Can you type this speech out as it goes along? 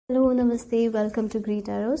Hello, namaste, welcome to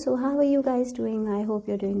greetarot. So how are you guys doing? I hope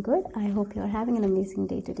you're doing good. I hope you're having an amazing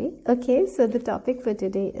day today. Okay, so the topic for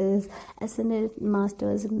today is Ascended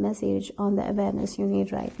Masters message on the awareness you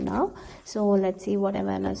need right now. So let's see what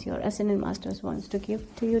awareness your Ascended Masters wants to give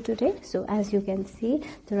to you today. So as you can see,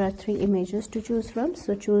 there are 3 images to choose from.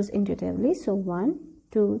 So choose intuitively. So 1,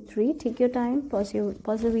 2, 3, take your time, pause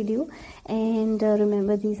the video, and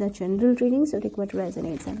remember these are general readings, so take what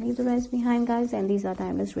resonates and leave the rest behind, guys. And these are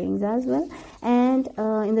timeless readings as well, and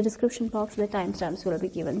in the description box the timestamps will be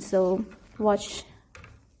given, so watch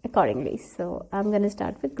accordingly. So I'm going to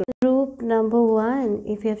start with group number 1.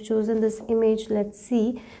 If you have chosen this image, let's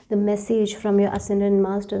see the message from your Ascended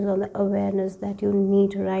Masters on the awareness that you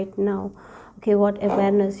need right now. Okay, what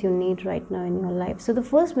awareness you need right now in your life. So the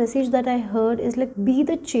first message that I heard is like, be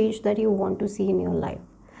the change that you want to see in your life.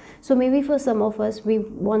 So maybe for some of us, we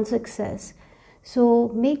want success. So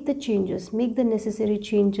make the changes, make the necessary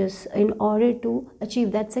changes in order to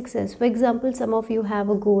achieve that success. For example, some of you have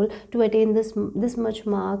a goal to attain this much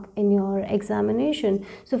mark in your examination.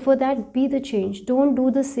 So for that, be the change. Don't do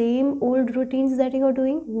the same old routines that you are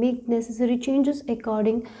doing. Make necessary changes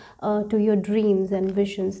according to your dreams and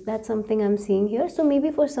visions. That's something I'm seeing here. So maybe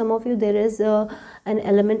for some of you, there is an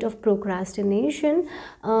element of procrastination.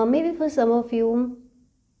 Maybe for some of you,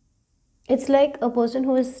 it's like a person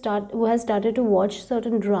who has started to watch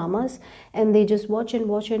certain dramas, and they just watch and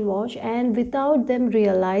watch and watch, and without them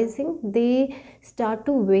realizing, they start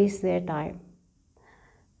to waste their time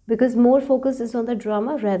because more focus is on the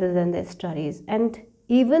drama rather than their studies. And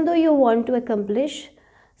even though you want to accomplish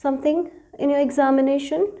something in your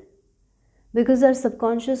examination, because our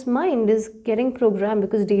subconscious mind is getting programmed,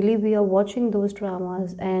 because daily we are watching those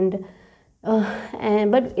dramas,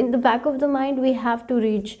 but in the back of the mind we have to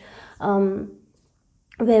reach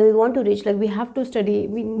where we want to reach, like we have to study,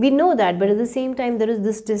 we know that, but at the same time there is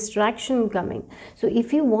this distraction coming. So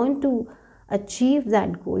if you want to achieve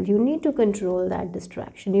that goal, you need to control that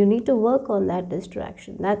distraction, you need to work on that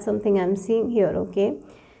distraction. That's something I'm seeing here. Okay,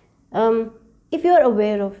 if you're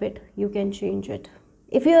aware of it, you can change it.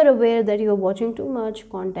 If you're aware that you're watching too much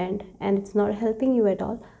content and it's not helping you at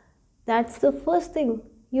all, that's the first thing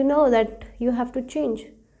you know that you have to change.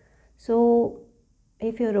 So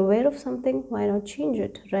if you're aware of something, why not change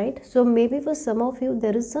it, right? So maybe for some of you,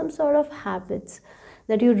 there is some sort of habits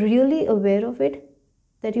that you're really aware of it,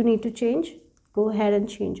 that you need to change. Go ahead and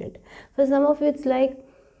change it. For some of you, it's like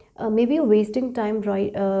maybe you're wasting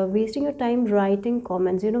your time writing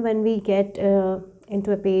comments. You know, when we get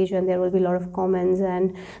into a page and there will be a lot of comments,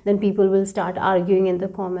 and then people will start arguing in the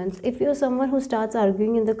comments. If you're someone who starts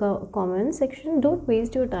arguing in the comment section, don't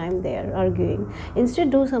waste your time there arguing. Instead,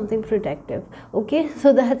 do something productive. Okay,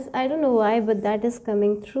 so that's, I don't know why, but that is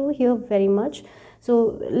coming through here very much.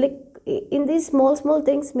 So like in these small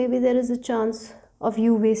things, maybe there is a chance of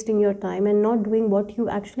you wasting your time and not doing what you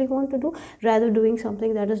actually want to do, rather doing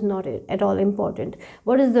something that is not at all important.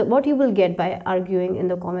 What you will get by arguing in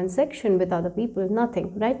the comment section with other people?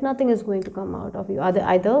 Nothing, right? Nothing is going to come out of you.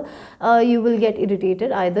 Either you will get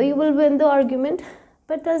irritated, either you will win the argument,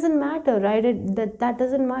 but doesn't matter, right? That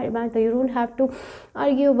doesn't matter. You don't have to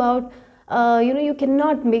argue about you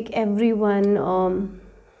cannot make everyone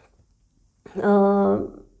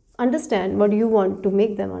understand what you want to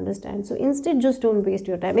make them understand. So instead, just don't waste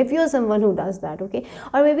your time if you're someone who does that. Okay,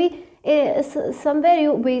 or maybe somewhere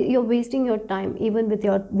you're wasting your time even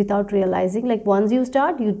without realizing. Like once you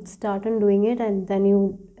start on doing it, and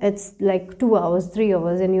then it's like 2 hours, 3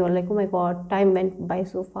 hours, and you're like, oh my god, time went by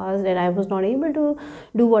so fast and I was not able to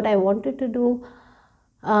do what I wanted to do.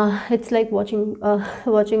 It's like watching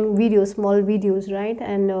videos, small videos, right?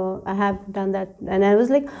 And I have done that, and I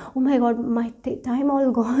was like, oh my god, my time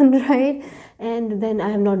all gone, right? And then I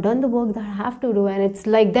have not done the work that I have to do, and it's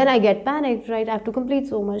like, then I get panicked, right? I have to complete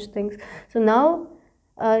so much things. So now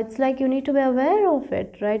it's like you need to be aware of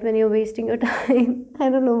it, right? When you're wasting your time.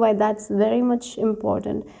 I don't know why that's very much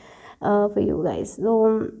important for you guys.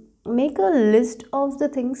 So make a list of the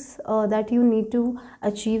things that you need to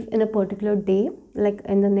achieve in a particular day, like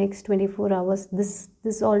in the next 24 hours.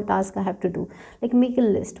 This all task I have to do. Like make a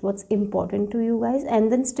list what's important to you guys,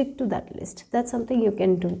 and then stick to that list. That's something you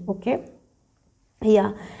can do. Okay,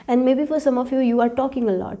 yeah. And maybe for some of you, you are talking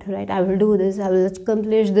a lot, right? I will do this, I will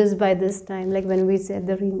accomplish this by this time. Like when we said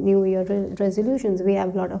the new year resolutions, we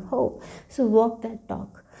have a lot of hope. So walk that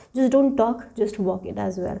talk. Just don't talk, just walk it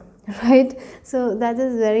as well, right? So that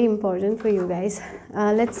is very important for you guys.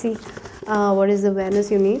 Let's see what is the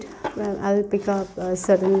awareness you need. Well, I'll pick up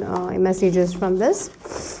certain messages from this.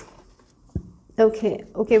 Okay,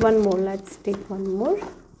 one more. Let's take one more.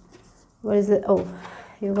 What is it? Oh,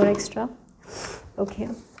 you got extra. Okay,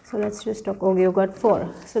 So let's just talk. Okay, you got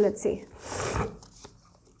 4. So let's see.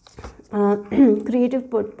 Creative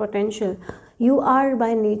potential. You are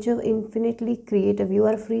by nature infinitely creative. You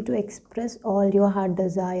are free to express all your heart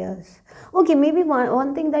desires. Okay, maybe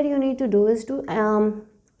one thing that you need to do is to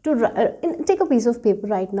take a piece of paper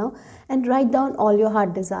right now and write down all your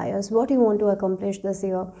heart desires. What you want to accomplish this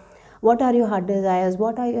year. What are your heart desires?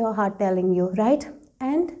 What are your heart telling you, right?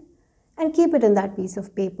 And keep it in that piece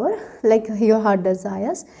of paper, like your heart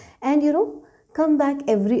desires, and come back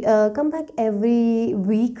every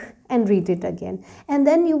week and read it again, and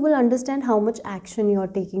then you will understand how much action you are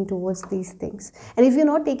taking towards these things. And if you're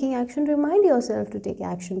not taking action, remind yourself to take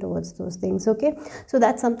action towards those things. Okay, so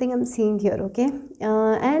that's something I'm seeing here. Okay,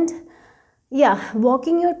 and yeah,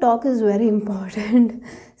 walking your talk is very important.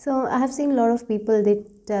 So I have seen a lot of people, they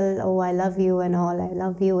tell, oh, I love you and all, I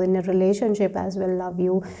love you in a relationship as well, love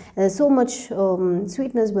you. So much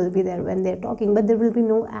sweetness will be there when they're talking, but there will be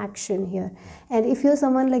no action here. And if you're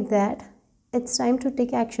someone like that, it's time to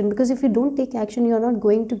take action, because if you don't take action, you're not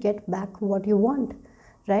going to get back what you want,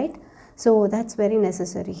 right? So that's very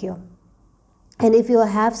necessary here. And if you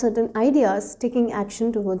have certain ideas, taking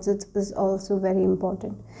action towards it is also very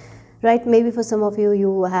important. Right, maybe for some of you,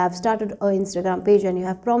 you have started an Instagram page and you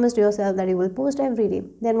have promised yourself that you will post every day.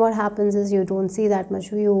 Then what happens is you don't see that much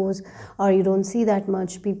views, or you don't see that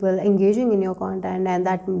much people engaging in your content, and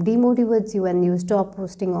that demotivates you and you stop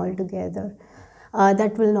posting altogether.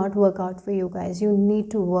 That will not work out for you guys. You need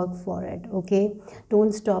to work for it, okay?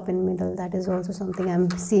 Don't stop in middle. That is also something I'm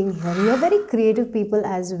seeing here. You're very creative people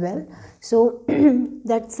as well. So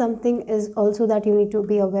that's something is also that you need to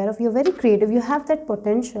be aware of. You're very creative. You have that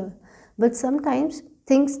potential. But sometimes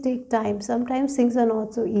things take time. Sometimes things are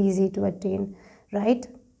not so easy to attain, right?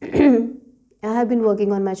 I have been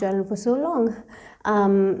working on my channel for so long.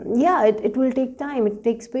 Yeah, it will take time. It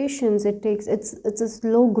takes patience. It's a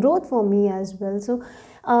slow growth for me as well. So,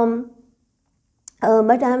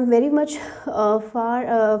 but I'm very much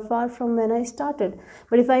far from when I started.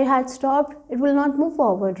 But if I had stopped, it will not move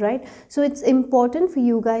forward, right? So it's important for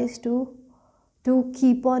you guys to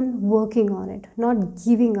keep on working on it, not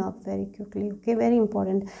giving up very quickly. Okay, very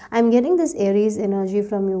important. I'm getting this Aries energy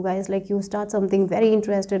from you guys, like you start something very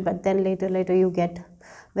interested, but then later you get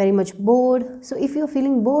very much bored. So if you're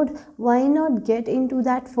feeling bored, why not get into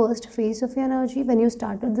that first phase of your energy when you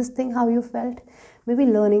started this thing, how you felt? Maybe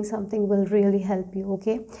learning something will really help you.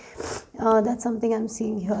 Okay, that's something I'm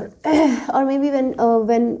seeing here. Or maybe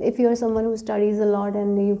when if you're someone who studies a lot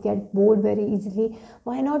and you get bored very easily,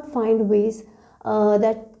 why not find ways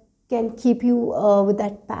that can keep you with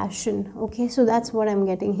that passion. Okay, so that's what I'm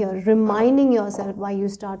getting here. Reminding yourself why you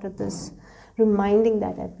started this, reminding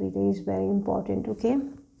that every day is very important. Okay,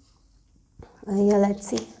 yeah, let's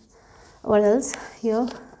see what else here.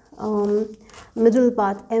 Middle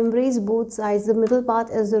path. Embrace both sides. The middle path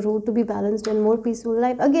is the road to be balanced and more peaceful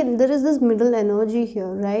life. Again, there is this middle energy here,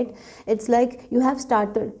 right? It's like you have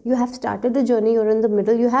started the journey, you're in the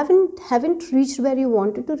middle, you haven't reached where you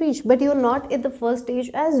wanted to reach, but you're not at the first stage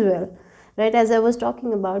as well, right? As I was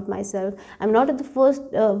talking about myself, I'm not at the first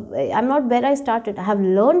I'm not where I started. I have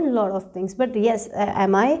learned a lot of things, but yes,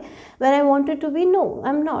 am I where I wanted to be? No,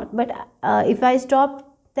 I'm not. But if I stop,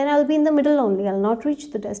 then I'll be in the middle only. I'll not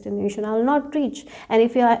reach the destination. I'll not reach. And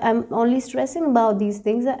if I'm only stressing about these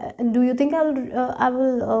things, do you think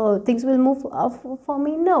things will move up for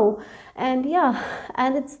me? No. And yeah,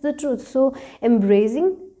 and it's the truth. So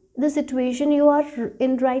embracing the situation you are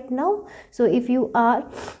in right now. So if you are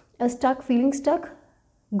feeling stuck,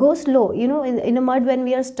 go slow. In a mud, when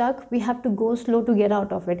we are stuck, we have to go slow to get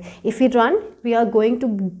out of it. If we run, we are going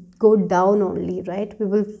to go down only, right? We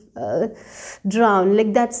will drown.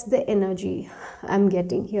 Like, that's the energy I'm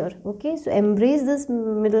getting here. Okay, so embrace this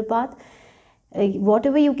middle path.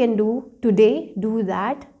 Whatever you can do today, do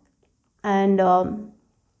that, and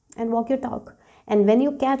walk your talk. And when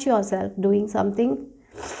you catch yourself doing something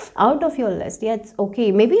out of your list, yeah, it's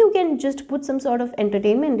okay. Maybe you can just put some sort of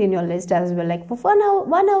entertainment in your list as well. Like, for 1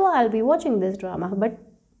 hour I'll be watching this drama. But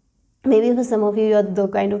maybe for some of you, you're the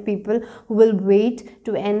kind of people who will wait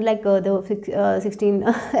to end like the 16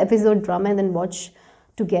 episode drama and then watch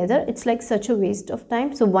together. It's like such a waste of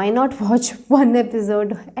time. So why not watch one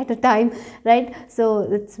episode at a time, right?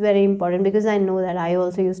 So it's very important, because I know that I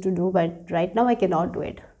also used to do, but right now I cannot do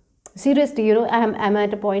it. Seriously, I'm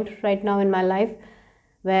at a point right now in my life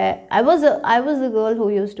where I was a girl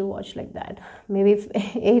who used to watch like that, maybe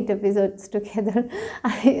 8 episodes together.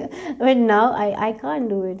 But now I can't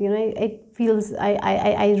do it. It feels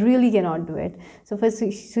I really cannot do it.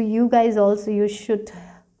 So you guys also, you should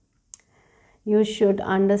You should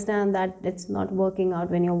understand that it's not working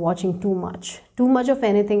out when you're watching too much. Too much of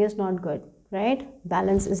anything is not good, right?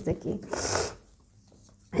 Balance is the key.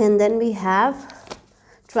 And then we have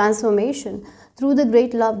transformation. Through the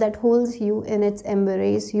great love that holds you in its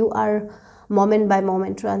embrace, you are moment by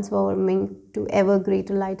moment transforming to ever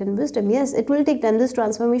greater light and wisdom. Yes, it will take time. This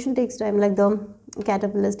transformation takes time, like the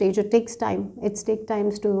caterpillar stage. It takes time. It takes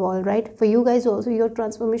time to evolve, right? For you guys also, your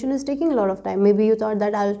transformation is taking a lot of time. Maybe you thought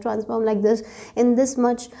that I'll transform like this in this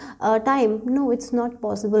much time. No, it's not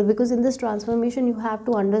possible, because in this transformation you have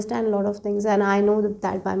to understand a lot of things. And I know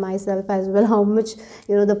that by myself as well, how much,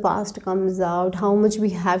 you know, the past comes out, how much we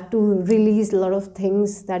have to release a lot of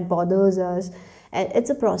things that bothers us. It's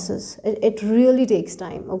a process. It really takes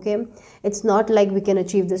time. Okay, it's not like we can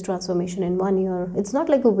achieve this transformation in 1 year. It's not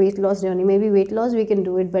like a weight loss journey. Maybe weight loss we can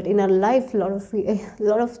do it, but in our life, a lot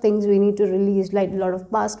of things we need to release, like a lot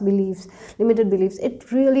of past beliefs, limited beliefs.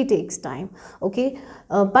 It really takes time. Okay,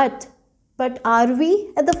 but are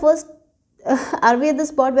we at the first are we at the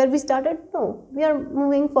spot where we started? No, we are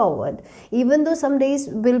moving forward. Even though some days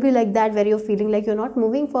will be like that where you're feeling like you're not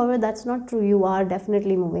moving forward, that's not true. You are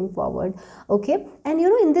definitely moving forward. Okay, and you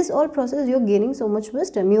know, in this all process you're gaining so much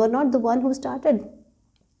wisdom. You are not the one who started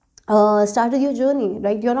your journey,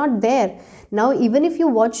 right? You're not there now. Even if you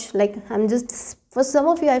watch, like, for some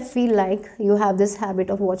of you, I feel like you have this habit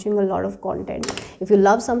of watching a lot of content. If you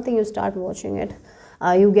love something, you start watching it.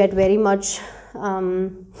 You get very much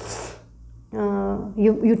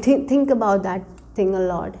you think about that thing a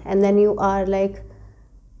lot, and then you are like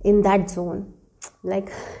in that zone,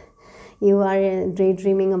 like you are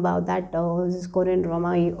daydreaming about that this Korean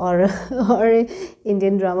drama or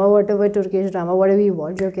Indian drama, whatever, Turkish drama, whatever you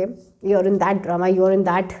watch. Okay, you're in that drama, you're in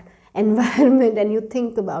that environment, and you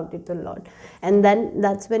think about it a lot. And then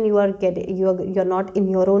that's when you are you're not in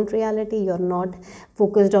your own reality. You're not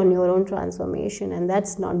focused on your own transformation, and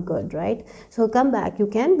that's not good, right? So come back. You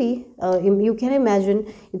can be you can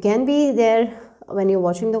imagine, you can be there when you're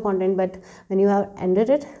watching the content, but when you have ended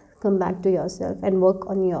it, come back to yourself and work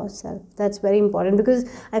on yourself. That's very important, because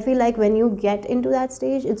I feel like when you get into that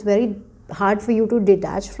stage, it's very hard for you to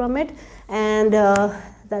detach from it, and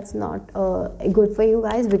that's not good for you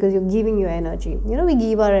guys, because you're giving your energy. You know, we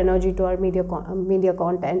give our energy to our media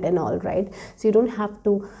content and all, right? So you don't have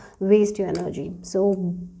to waste your energy.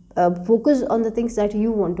 So focus on the things that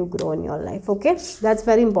you want to grow in your life. Okay, that's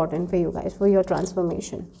very important for you guys, for your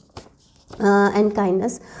transformation. And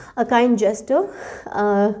kindness. A kind gesture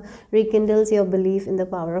rekindles your belief in the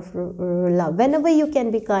power of love. Whenever you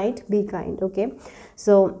can be kind, okay?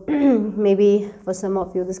 So maybe for some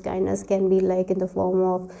of you, this kindness can be like in the form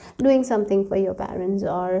of doing something for your parents,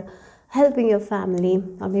 or helping your family,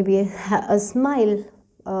 or maybe a smile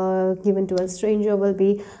given to a stranger will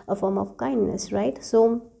be a form of kindness, right?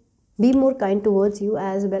 So be more kind towards you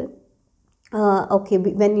as well. Okay,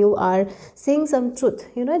 when you are saying some truth,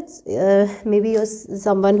 you know, it's maybe you're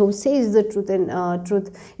someone who says the truth, and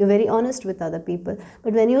you're very honest with other people,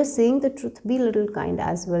 but when you're saying the truth, be a little kind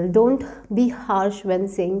as well. Don't be harsh when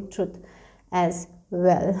saying truth as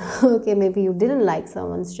well. Okay, maybe you didn't like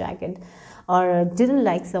someone's jacket, or didn't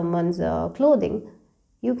like someone's clothing.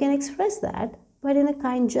 You can express that, but in a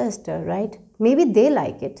kind gesture, right? Maybe they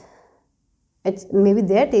like it. Maybe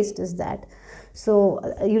their taste is that. So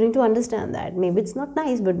you need to understand that maybe it's not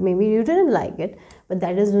nice, but maybe you didn't like it, but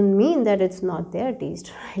that doesn't mean that it's not their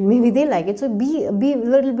taste, right? Maybe they like it. So be a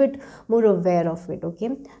little bit more aware of it.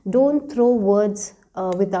 Okay, don't throw words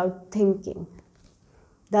without thinking.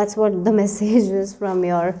 That's what the message is from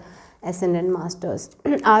your ascended masters.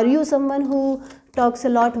 Are you someone who talks a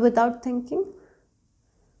lot without thinking,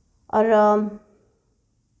 or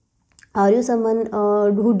are you someone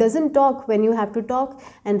who doesn't talk when you have to talk,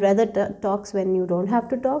 and rather talks when you don't have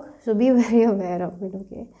to talk? So be very aware of it.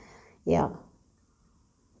 Okay, yeah.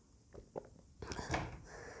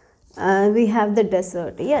 We have the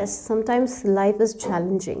desert. Yes, sometimes life is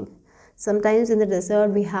challenging. Sometimes in the desert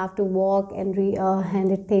we have to walk, and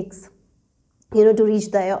it takes, you know, to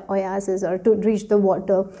reach the oasis, or to reach the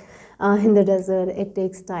water. In the desert, it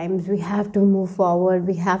takes time. We have to move forward.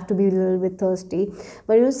 We have to be a little bit thirsty.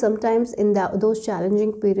 But you know, sometimes in those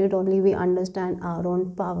challenging period only we understand our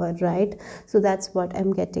own power, right? So that's what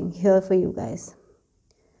I'm getting here for you guys.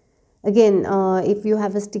 Again, if you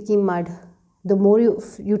have a sticky mud, the more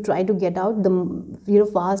you try to get out,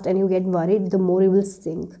 fast, and you get worried, the more you will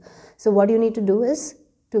sink. So what you need to do is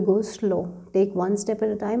to go slow. Take one step at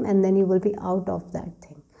a time, and then you will be out of that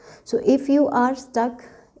thing. So if you are stuck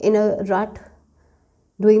in a rut,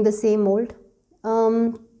 doing the same old,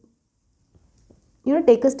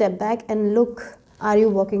 take a step back and look, are you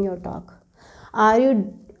walking your talk? Are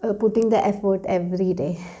putting the effort every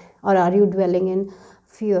day, or are you dwelling in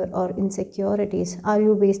fear or insecurities? Are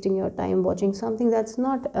you wasting your time watching something that's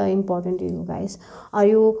not important to you guys? Are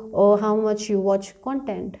you, or how much you watch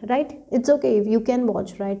content, right? It's okay if you can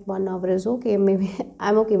watch, right? 1 hour is okay, maybe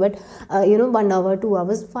I'm okay, but 1 hour, 2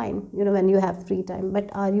 hours, fine, when you have free time. But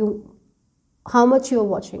are you, how much you're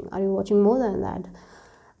watching? Are you watching more than that?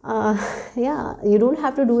 Yeah, you don't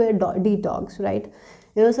have to do a detox, right?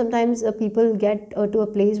 Sometimes people get to a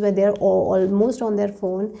place where they're almost on their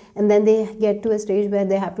phone, and then they get to a stage where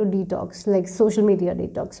they have to detox, like social media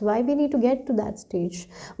detox. Why we need to get to that stage?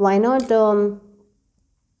 Why not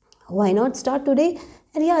start today?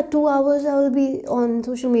 And yeah, 2 hours I will be on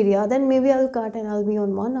social media, then maybe I'll cut and I'll be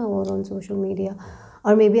on 1 hour on social media,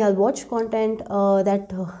 or maybe I'll watch content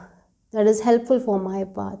that is helpful for my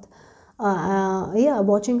path. Yeah,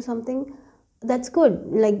 watching something that's good,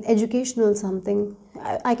 like educational something,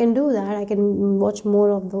 I can do that. I can watch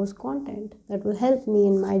more of those content that will help me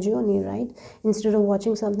in my journey, right? Instead of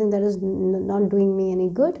watching something that is not doing me any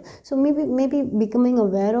good. So maybe becoming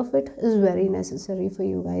aware of it is very necessary for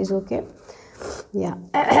you guys. Okay, yeah.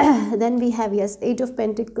 Then we have, yes, 8 of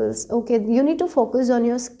Pentacles. Okay, you need to focus on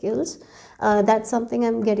your skills. That's something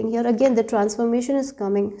I'm getting here. Again, the transformation is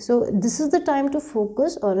coming, so this is the time to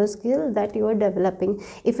focus on a skill that you are developing.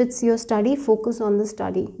 If it's your study, focus on the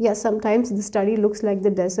study. Yeah, sometimes the study looks like the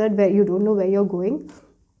desert where you don't know where you're going.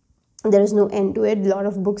 There is no end to it. A lot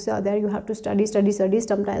of books are there, you have to study.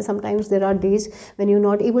 Sometimes there are days when you're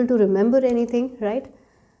not able to remember anything, right?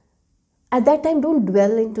 At that time, don't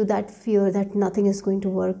dwell into that fear that nothing is going to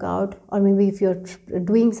work out, or maybe if you're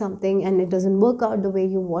doing something and it doesn't work out the way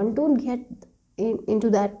you want, don't get into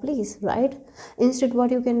that place, right? Instead,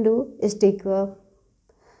 what you can do is go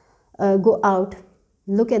out,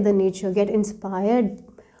 look at the nature, get inspired,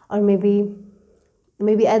 or maybe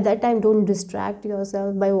at that time, don't distract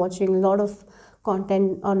yourself by watching a lot of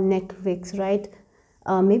content on Netflix, right?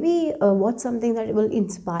 Maybe watch something that will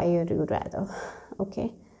inspire you rather.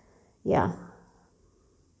 Okay. Yeah,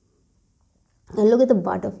 and look at the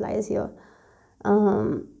butterflies here.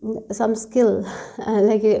 Some skill,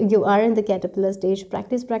 like you are in the caterpillar stage.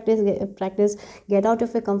 Practice, get out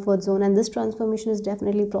of your comfort zone, and this transformation is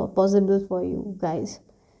definitely possible for you guys.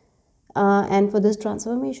 And for this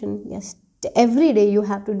transformation, yes, every day you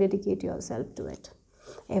have to dedicate yourself to it.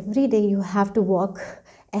 Every day you have to walk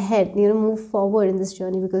ahead, move forward in this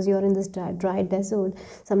journey, because you're in this dry desert.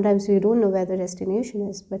 Sometimes you don't know where the destination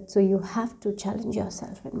is, but so you have to challenge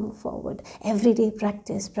yourself and move forward. Every day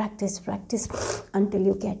practice until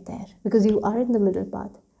you get there, because you are in the middle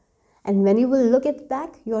path. And when you will look at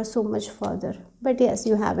back, you are so much further. But yes,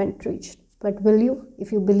 you haven't reached. But will you?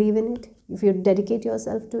 If you believe in it, if you dedicate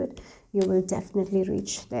yourself to it, you will definitely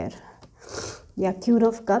reach there. Yeah, Queen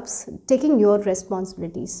of Cups, taking your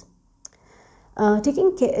responsibilities.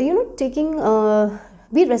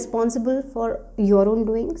 Be responsible for your own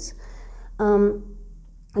doings.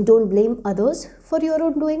 Don't blame others for your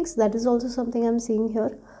own doings. That is also something I'm seeing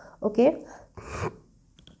here. Okay.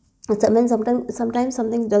 Sometimes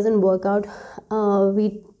something doesn't work out.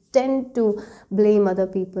 We tend to blame other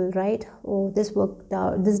people, right? Oh, this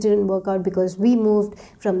didn't work out because we moved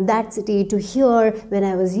from that city to here when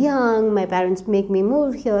I was young. My parents make me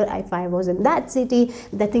move here. If I was in that city,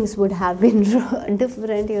 the things would have been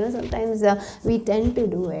different. Sometimes we tend to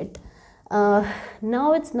do it.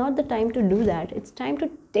 Now it's not the time to do that. It's time to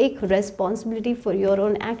take responsibility for your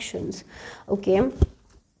own actions. Okay,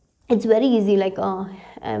 it's very easy, like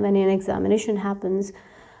when an examination happens,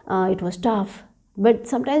 it was tough. But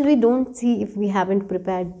sometimes we don't see if we haven't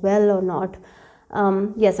prepared well or not.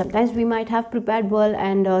 Yeah, sometimes we might have prepared well,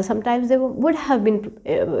 and sometimes there would have been,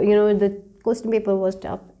 the question paper was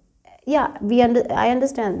tough. Yeah, I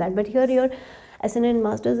understand that. But here your ascended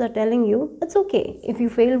masters are telling you, it's okay. If you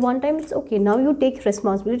fail one time, it's okay. Now you take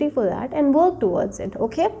responsibility for that and work towards it,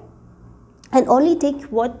 okay? And only take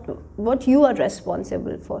what you are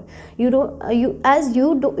responsible for. You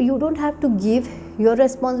don't have to give your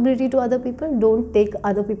responsibility to other people. Don't take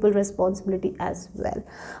other people's responsibility as well.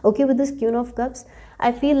 Okay, with this Queen of Cups,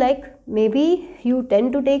 I feel like maybe you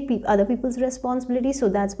tend to take other people's responsibility, so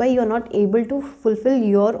that's why you're not able to fulfill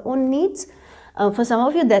your own needs. For some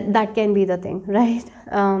of you, that can be the thing, right?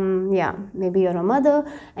 Yeah, maybe you're a mother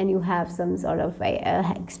and you have some sort of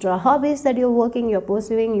extra hobbies that you're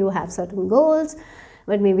pursuing, you have certain goals,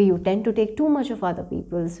 but maybe you tend to take too much of other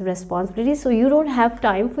people's responsibilities, so you don't have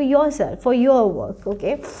time for yourself, for your work,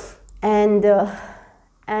 okay? And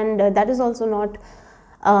that is also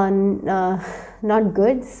not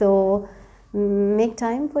good. So make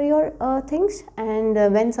time for your things, and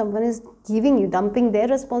when someone is dumping their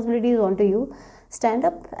responsibilities onto you, stand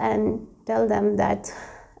up and tell them that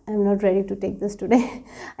I'm not ready to take this today.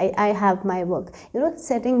 I have my work.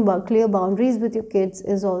 Setting clear boundaries with your kids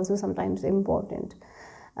is also sometimes important.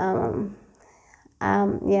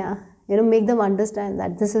 Yeah, make them understand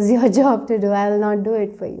that this is your job to do. I will not do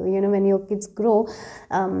it for you. When your kids grow,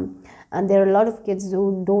 and there are a lot of kids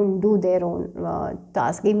who don't do their own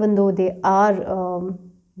task, even though they are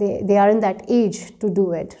they are in that age to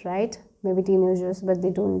do it, right? Maybe teenagers, but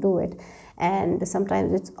they don't do it, and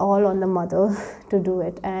sometimes it's all on the mother to do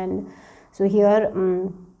it. And so here,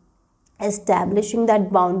 establishing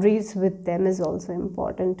that boundaries with them is also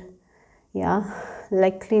important. Yeah,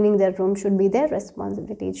 like cleaning their room should be their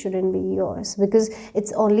responsibility. It shouldn't be yours, because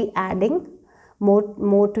it's only adding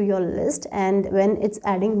more to your list. And when it's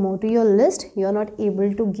adding more to your list, you're not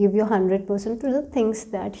able to give your 100% to the things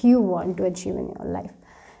that you want to achieve in your life,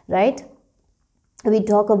 right? We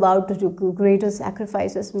talk about the greater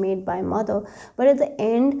sacrifices made by mother, but at the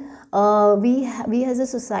end, we as a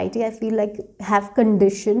society, I feel like, have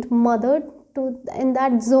conditioned mother to in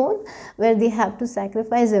that zone where they have to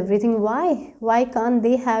sacrifice everything. Why can't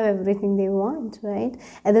they have everything they want, right?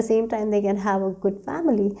 At the same time, they can have a good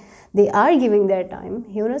family. They are giving their time.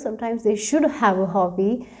 Sometimes they should have a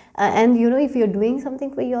hobby, and if you're doing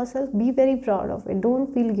something for yourself, be very proud of it.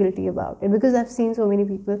 Don't feel guilty about it, because I've seen so many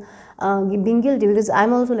people being guilty, because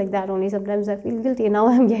I'm also like that only. Sometimes I feel guilty, and now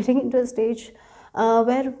I'm getting into a stage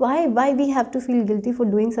where why we have to feel guilty for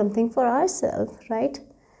doing something for ourselves, right?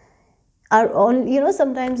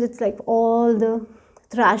 Sometimes it's like all the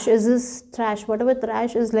trash whatever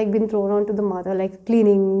trash is like been thrown onto the mother, like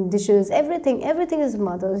cleaning dishes, everything is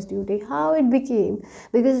mother's duty. How it became,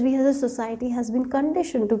 because we as a society has been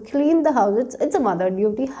conditioned to clean the house. It's a mother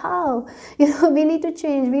duty. How? We need to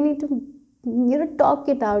change. We need to talk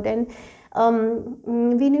it out, and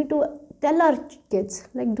we need to tell our kids,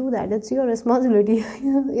 like, do that, it's your responsibility.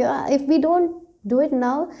 Yeah, if we don't do it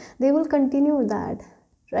now, they will continue that,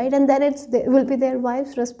 right? And then it will be their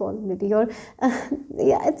wife's responsibility, or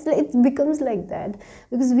yeah, it becomes like that.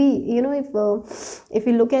 Because if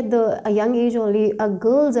we look at a young age only,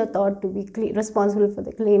 girls are thought to be responsible for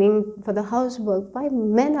the cleaning, for the housework. Why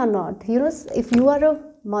men are not? If you are a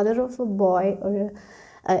mother of a boy, or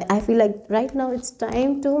I feel like right now it's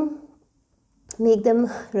time to make them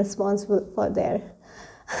responsible for their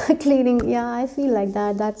cleaning. Yeah, I feel like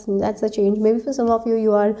that's a change. Maybe for some of you,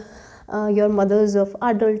 you are your mothers of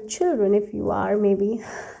adult children. If you are, maybe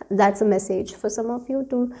that's a message for some of you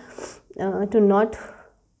to not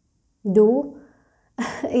do.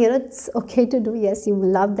 It's okay to do. Yes, you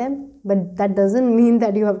love them, but that doesn't mean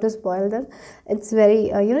that you have to spoil them. It's very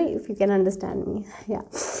if you can understand me. Yeah,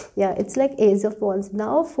 it's like Ace of Wands.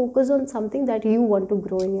 Now focus on something that you want to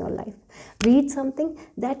grow in your life. Read something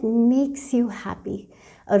that makes you happy.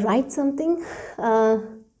 Write something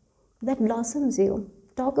that blossoms you.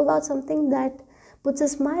 Talk about something that puts a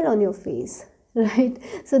smile on your face, right?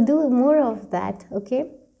 So do more of that,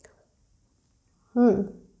 okay?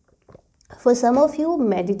 For some of you,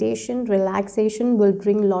 meditation, relaxation will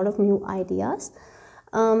bring a lot of new ideas.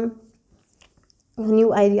 For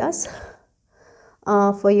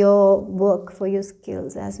your work, for your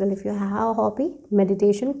skills as well. If you have a hobby,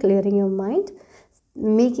 meditation, clearing your mind,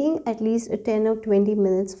 making at least 10 or 20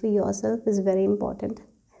 minutes for yourself is very important.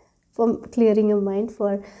 For clearing your mind,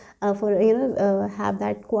 for have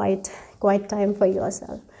that quiet time for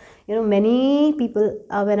yourself. Many people,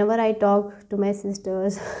 whenever I talk to my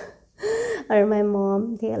sisters or my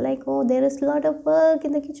mom, they are like, oh, there is a lot of work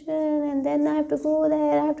in the kitchen, and then I have to go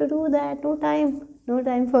there, I have to do that. No time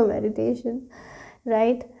for meditation,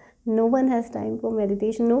 right? No one has time for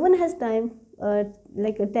meditation. No one has time,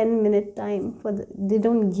 like a 10-minute time they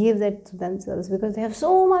don't give that to themselves, because they have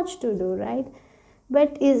so much to do, right?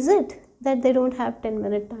 But is it that they don't have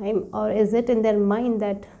 10-minute time, or is it in their mind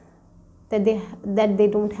that they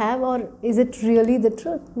don't have, or is it really the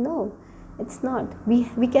truth? No, it's not.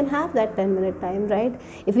 We can have that 10-minute time, right?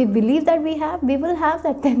 If we believe that we will have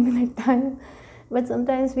that 10-minute time. But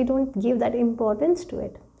sometimes we don't give that importance to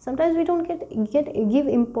it. Sometimes we don't give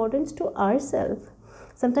importance to ourselves.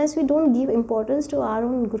 Sometimes we don't give importance to our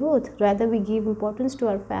own growth. Rather, we give importance to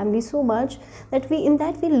our family so much that we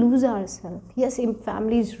lose ourselves. Yes,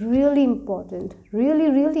 family is really important, really,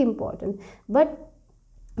 really important. But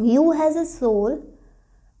you as a soul,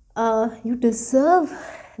 you deserve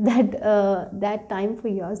that time for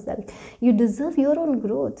yourself. You deserve your own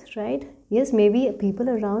growth, right? Yes, maybe people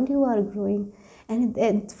around you are growing,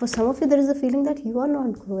 and for some of you there is a feeling that you are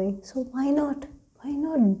not growing. So why not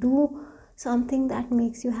do something that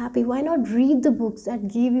makes you happy. Why not read the books that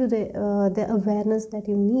give you the awareness that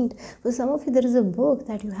you need? For some of you, there is a book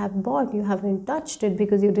that you have bought, you haven't touched it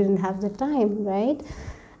because you didn't have the time, right?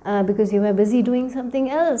 Because you were busy doing something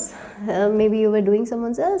else. Maybe you were doing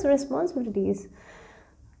someone else's responsibilities.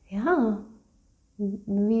 Yeah,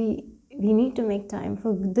 we need to make time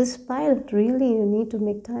for this pile. Really, you need to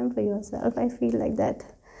make time for yourself. I feel like that.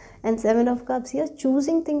 And Seven of Cups, yes,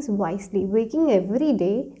 choosing things wisely, waking every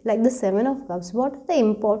day like the Seven of Cups. What are the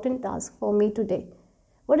important tasks for me today?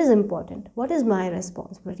 What is important? What is my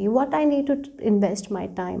responsibility? What I need to invest my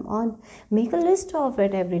time on? Make a list of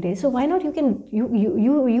it every day. So why not you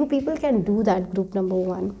people can do that, group number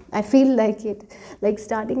 1. I feel like it, like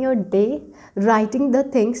starting your day, writing the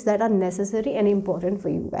things that are necessary and important for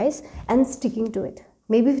you guys and sticking to it.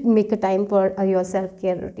 Maybe make a time for your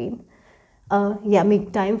self-care routine. Yeah,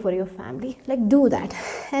 make time for your family, like do that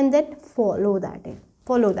and then follow that.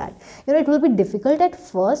 You know, it will be difficult at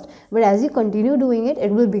first, but as you continue doing it,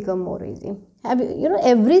 it will become more easy. You know,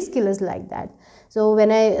 every skill is like that. So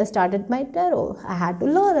when I started my tarot, I had to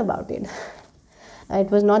learn about it.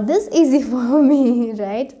 It was not this easy for me,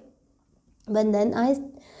 right? But then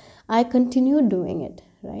I continued doing it,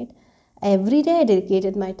 right? Every day I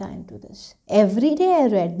dedicated my time to this. Every day I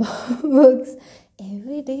read books.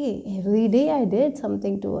 Every day I did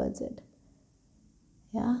something towards it.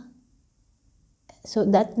 Yeah. So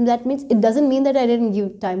that means, it doesn't mean that I didn't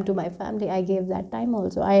give time to my family. I gave that time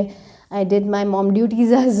also. I did my mom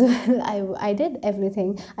duties as well. I did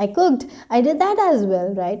everything. I cooked. I did that as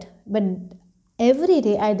well, right? But every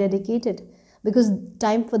day I dedicated, because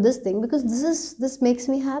time for this thing, because this makes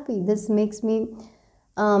me happy. This makes me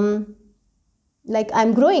like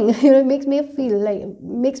I'm growing. You know, it makes me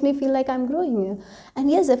feel like I'm growing.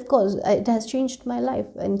 And yes, of course, it has changed my life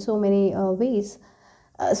in so many ways.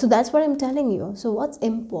 So that's what I'm telling you. So what's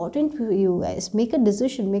important for you guys? Make a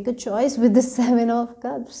decision, make a choice with the Seven of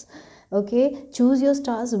Cups. Okay, choose your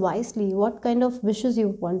stars wisely. What kind of wishes you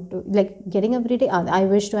want to, like getting every day. I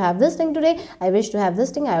wish to have this thing today. I wish to have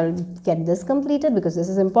this thing. I will get this completed because this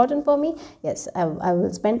is important for me. Yes, I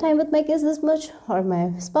will spend time with my kids this much or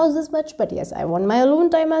my spouse this much. But yes, I want my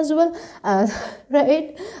alone time as well.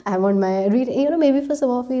 Right? I want my reading. You know, maybe for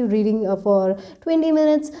some of you, reading for 20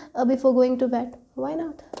 minutes before going to bed. Why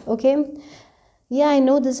not? Okay. Yeah, I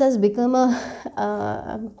know this has become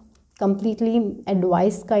a completely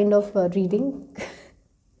advice kind of reading.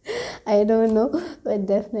 I don't know, but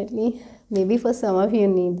definitely maybe for some of you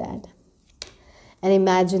need that. And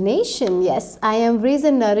imagination, yes, I embrace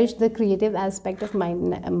and nourish the creative aspect of my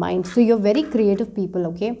mind. So you're very creative people,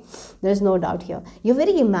 okay? There's no doubt here. You're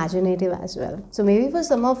very imaginative as well. So maybe for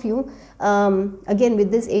some of you, again,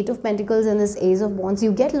 with this 8 of Pentacles and this Ace of Wands,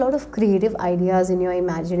 you get a lot of creative ideas in your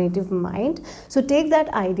imaginative mind. So take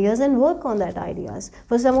that ideas and work on that ideas.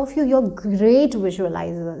 For some of you, you're great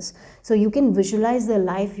visualizers. So you can visualize the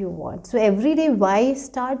life you want. So every day, why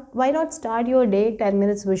not start your day 10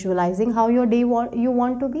 minutes visualizing how your day you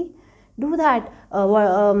want to be? Do that.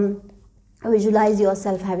 Visualize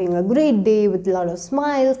yourself having a great day with a lot of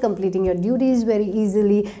smiles, completing your duties very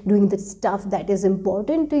easily, doing the stuff that is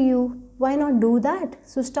important to you. Why not do that?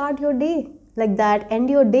 So start your day like that. End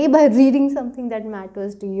your day by reading something that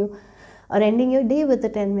matters to you, or ending your day with a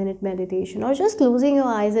 10-minute meditation, or just closing your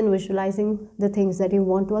eyes and visualizing the things that you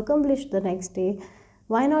want to accomplish the next day.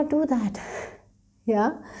 Why not do that?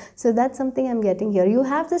 Yeah, so that's something I'm getting here. You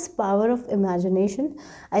have this power of imagination.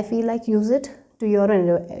 I feel like use it to your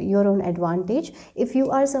own advantage. If you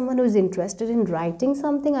are someone who is interested in writing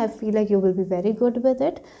something, I feel like you will be very good with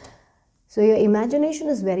it. So your imagination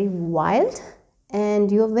is very wild,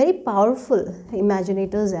 and you're very powerful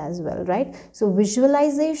imaginators as well, right? So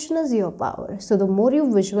visualization is your power. So the more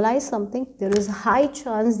you visualize something, there is a high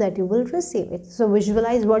chance that you will receive it. So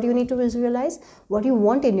visualize what you need to visualize, what you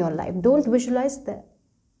want in your life. Don't visualize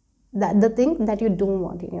the thing that you don't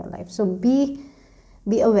want in your life. So be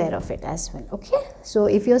aware of it as well, okay? So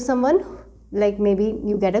if you're someone, like maybe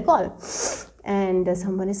you get a call and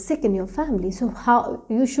someone is sick in your family, so how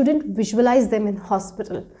you shouldn't visualize them in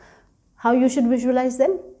hospital. How you should visualize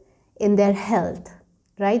them? In their health,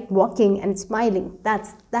 right? Walking and smiling.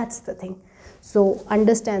 That's the thing. So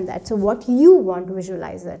understand that. So what you want to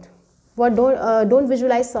visualize it. What don't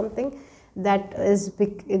visualize something that is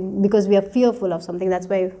because we are fearful of something. That's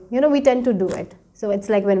why, you know, we tend to do it. So it's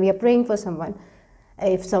like when we are praying for someone.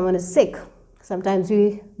 If someone is sick, sometimes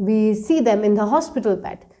we see them in the hospital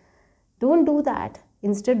bed. Don't do that.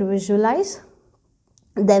 Instead, visualize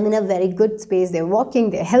them in a very good space. They're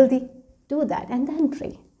walking, they're healthy. Do that and then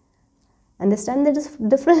pray. Understand the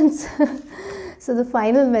difference? So the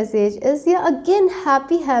final message is, yeah, again,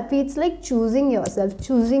 happy. It's like choosing yourself,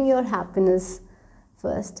 choosing your happiness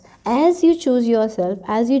first. As you choose yourself,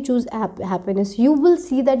 as you choose happiness, you will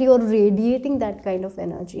see that you're radiating that kind of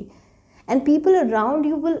energy, and people around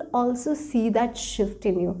you will also see that shift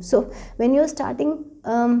in you. So when you're starting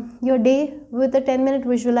your day with a 10-minute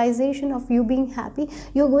visualization of you being happy,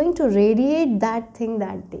 you're going to radiate that thing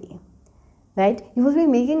that day, right? You will be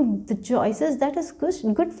making the choices that is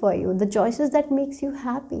good for you, the choices that makes you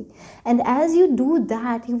happy. And as you do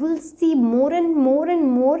that, you will see more and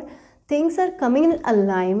more things are coming in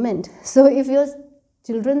alignment. So if your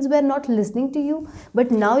children were not listening to you,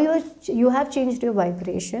 but now you have changed your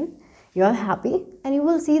vibration, you are happy, and you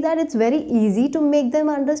will see that it's very easy to make them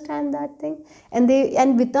understand that thing,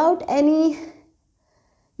 and without any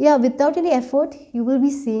effort, you will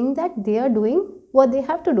be seeing that they are doing what they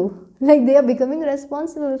have to do, like they are becoming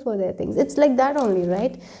responsible for their things. It's like that only,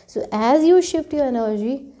 right? So as you shift your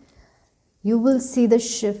energy, you will see the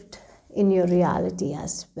shift in your reality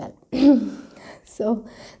as well. So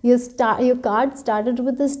your card started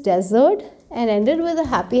with this desert and ended with a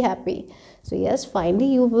happy. So yes, finally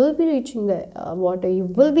you will be reaching the water, you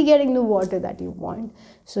will be getting the water that you want.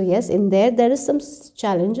 So yes, in there is some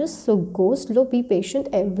challenges, so go slow, be patient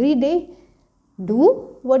every day,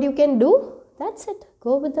 do what you can do, that's it,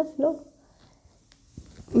 go with the flow.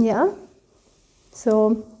 Yeah,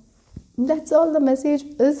 so that's all the message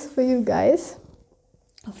is for you guys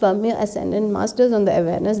from your ascendant masters on the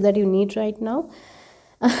awareness that you need right now.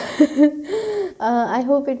 I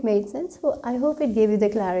hope it made sense. So I hope it gave you the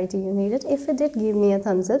clarity you needed. If it did, give me a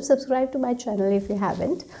thumbs up. Subscribe to my channel if you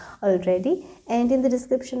haven't already. And in the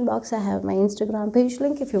description box, I have my Instagram page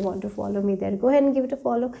link. If you want to follow me there, go ahead and give it a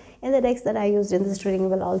follow. And the decks that I used in this reading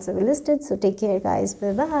will also be listed. So take care, guys.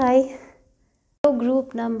 Bye-bye. So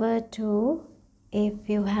group number 2, if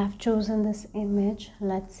you have chosen this image,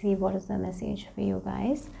 let's see what is the message for you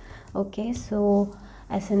guys. Okay, so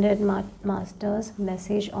Ascended Masters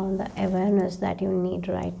message on the awareness that you need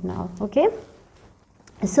right now. Okay,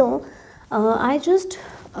 so I just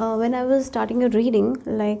when I was starting a reading,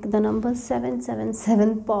 like the number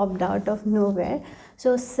 777 popped out of nowhere.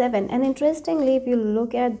 So 7, and interestingly, if you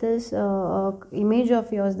look at this image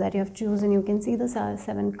of yours that you have chosen, you can see the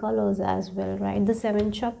 7 colors as well, right? The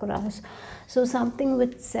 7 chakras. So something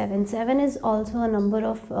with 7 is also a number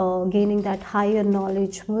of gaining that higher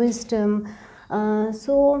knowledge, wisdom.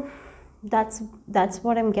 So that's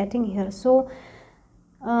what I'm getting here. So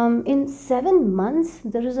in 7 months,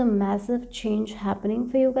 there is a massive change happening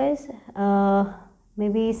for you guys.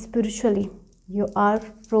 Maybe spiritually you are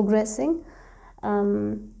progressing.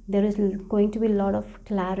 There is going to be a lot of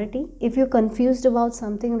clarity. If you're confused about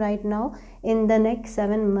something right now, in the next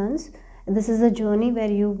 7 months, this is a journey where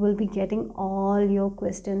you will be getting all your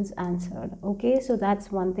questions answered. Okay, so that's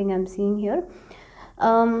one thing I'm seeing here.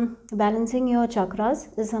 Balancing your chakras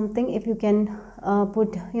is something. If you can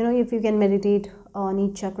if you can meditate on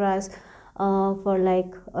each chakras for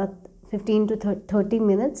like 15 to 30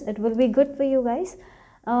 minutes, it will be good for you guys.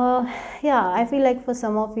 Yeah, I feel like for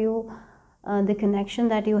some of you, the connection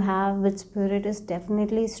that you have with spirit is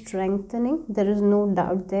definitely strengthening. There is no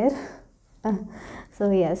doubt there. So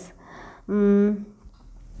yes,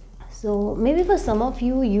 so maybe for some of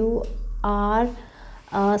you, you are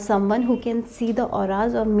someone who can see the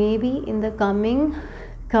auras, or maybe in the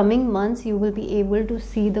coming months you will be able to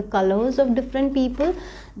see the colors of different people.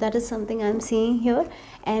 That is something I'm seeing here.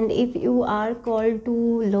 And if you are called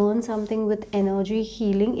to learn something with energy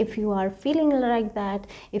healing, if you are feeling like that,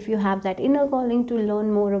 if you have that inner calling to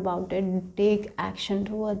learn more about it, take action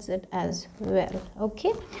towards it as well.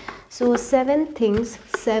 Okay, so 7 things,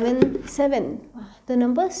 7, the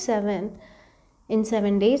number 7 in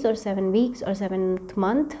 7 days or 7 weeks or 7th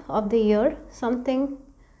month of the year, something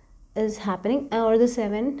is happening. Or the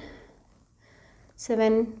 7th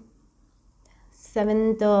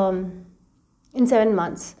in 7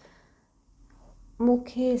 months.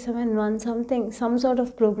 Okay, 7 months, some sort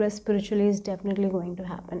of progress spiritually is definitely going to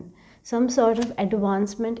happen. Some sort of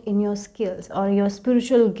advancement in your skills, or your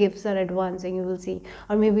spiritual gifts are advancing, you will see.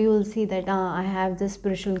 Or maybe you will see that I have this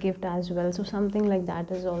spiritual gift as well, so something like that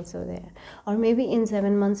is also there. Or maybe in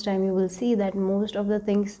 7 months time you will see that most of the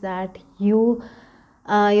things that you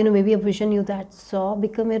maybe a vision you that saw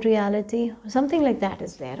become a reality. Something like that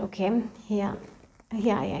is there. Okay, yeah,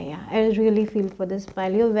 I really feel for this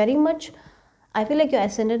pile. You're very much, I feel like your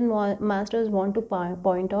ascendant masters want to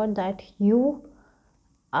point out that you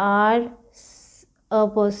are a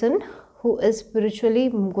person who is spiritually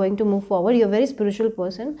going to move forward. You're a very spiritual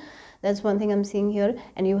person. That's one thing I'm seeing here.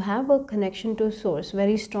 And you have a connection to source,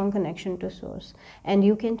 very strong connection to source, and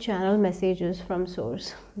you can channel messages from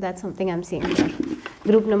source. That's something I'm seeing here.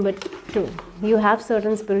 Group number 2, you have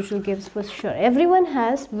certain spiritual gifts for sure. Everyone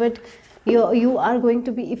has, but you are going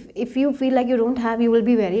to be, if you feel like you don't have, you will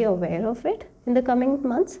be very aware of it in the coming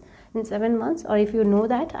months, in 7 months. Or if you know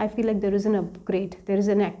that, I feel like there is an upgrade, there is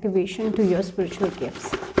an activation to your spiritual gifts.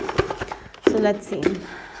 So let's see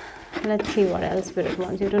what else Spirit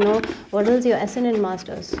wants you to know. What else your Ascended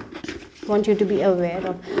Masters want you to be aware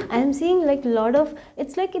of. I am seeing like a lot of,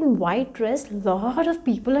 it's like in white dress, a lot of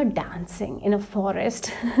people are dancing in a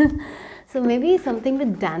forest. So maybe something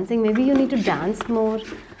with dancing, maybe you need to dance more,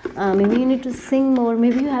 maybe you need to sing more,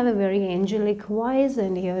 maybe you have a very angelic voice,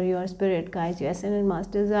 and here your spirit guides, your Ascended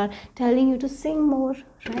Masters are telling you to sing more,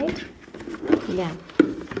 right? Yeah,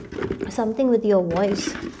 something with your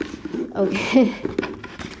voice. Okay.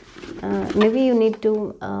 Maybe you need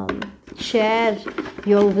to share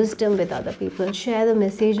your wisdom with other people, share the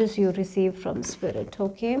messages you receive from Spirit.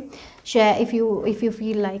 Okay, share if you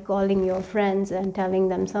feel like calling your friends and telling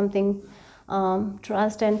them something.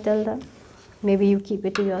 Trust and tell them. Maybe you keep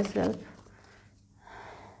it to yourself.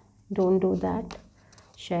 Don't do that.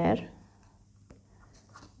 Share.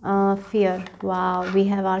 Fear. Wow, we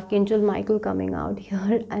have Archangel Michael coming out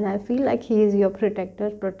here, and I feel like he is your protector,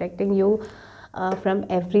 protecting you from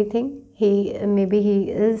everything. Maybe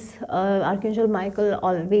he is Archangel Michael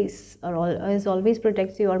always, always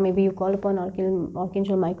protects you, or maybe you call upon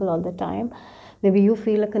Archangel Michael all the time. Maybe you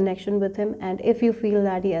feel a connection with him, and if you feel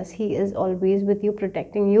that yes, he is always with you,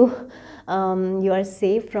 protecting you, you are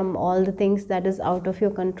safe from all the things that is out of your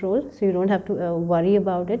control, so you don't have to worry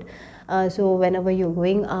about it. So whenever you're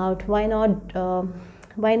going out,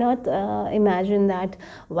 why not imagine that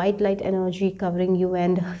white light energy covering you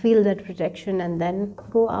and feel that protection, and then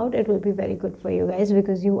go out. It will be very good for you guys,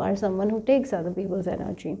 because you are someone who takes other people's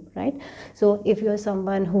energy, right? So if you're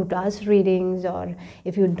someone who does readings, or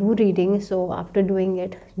if you do readings, so after doing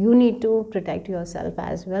it, you need to protect yourself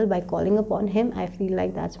as well by calling upon him. I feel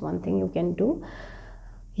like that's one thing you can do.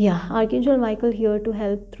 Yeah, Archangel Michael here to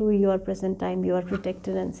help through your present time. You are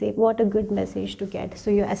protected and safe. What a good message to get. So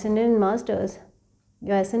your Ascended Masters,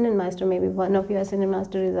 your Ascended Master, maybe one of your Ascended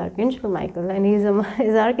Master is Archangel Michael, and he's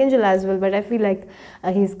Archangel as well, but I feel like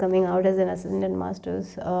he's coming out as an Ascended Master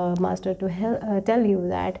to help, tell you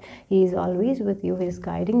that he is always with you, he's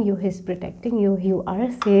guiding you, he's protecting you, you are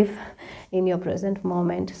safe in your present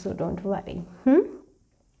moment, so don't worry.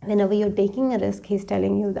 Whenever you're taking a risk, he's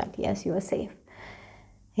telling you that yes, you are safe.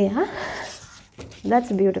 Yeah, that's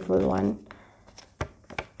a beautiful one.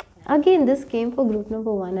 Again, this came for group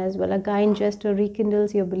number 1 as well. A kind gesture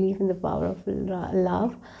rekindles your belief in the power of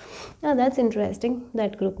love. Now that's interesting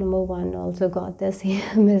that group number 1 also got this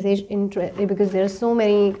message, because there are so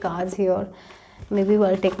many cards here. Maybe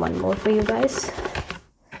we'll take one more for you guys.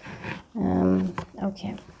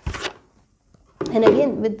 Okay. And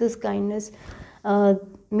again, with this kindness,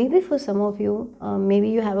 maybe for some of you, maybe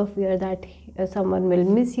you have a fear that someone will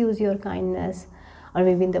misuse your kindness. Or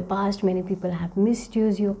maybe in the past, many people have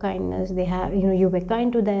misused your kindness. They have, you were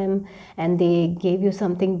kind to them and they gave you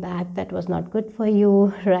something back that was not good for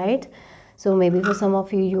you, right? So maybe for some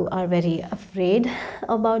of you, you are very afraid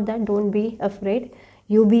about that. Don't be afraid.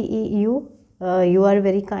 You be you. You are a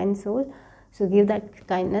very kind soul. So give that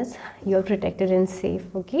kindness. You're protected and safe,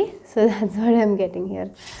 okay? So that's what I'm getting here.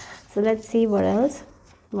 So let's see what else.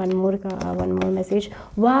 One more message.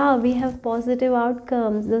 Wow, we have positive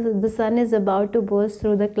outcomes. The sun is about to burst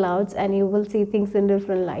through the clouds and you will see things in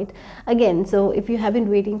different light. Again, so if you have been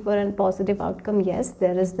waiting for a positive outcome, yes,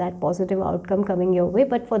 there is that positive outcome coming your way,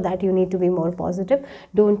 but for that you need to be more positive.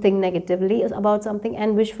 Don't think negatively about something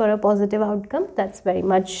and wish for a positive outcome. That's very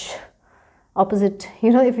much opposite.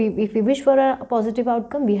 If we wish for a positive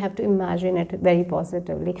outcome, we have to imagine it very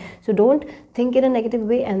positively. So don't think in a negative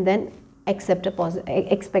way and then expect a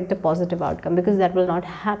positive outcome, because that will not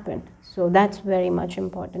happen. So that's very much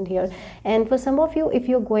important here. And for some of you, if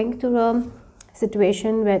you're going through a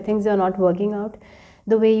situation where things are not working out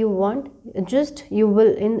the way you want, you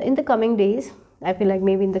will in the coming days, I feel like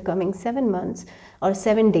maybe in the coming 7 months or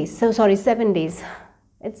 7 days, 7 days,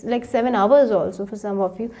 it's like 7 hours also for some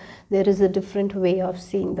of you, there is a different way of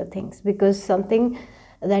seeing the things, because something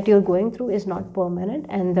that you're going through is not permanent,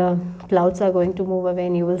 and the clouds are going to move away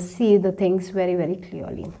and you will see the things very, very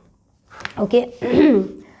clearly. Okay.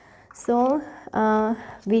 So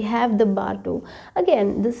we have the Bardo.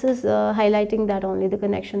 Again, this is highlighting that only the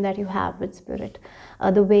connection that you have with Spirit.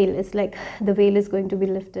 the veil. It's like the veil is going to be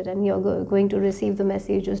lifted, and you're going to receive the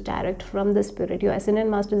messages direct from the spirit. Your ascended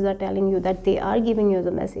masters are telling you that they are giving you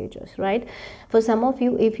the messages, right? For some of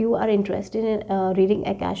you, if you are interested in reading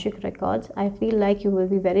Akashic records, I feel like you will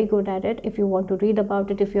be very good at it. If you want to read about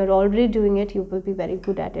it, if you're already doing it, you will be very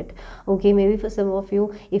good at it. Okay, maybe for some of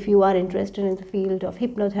you, if you are interested in the field of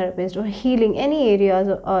hypnotherapist or healing, any areas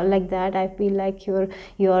like that, I feel like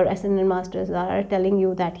your ascended masters are telling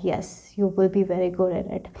you that yes, you will be very good at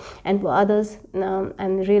it. And for others,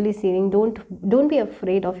 I'm really seeing, don't be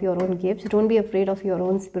afraid of your own gifts. Don't be afraid of your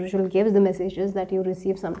own spiritual gifts. The messages that you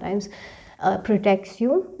receive sometimes protects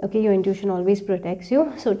you. Okay, your intuition always protects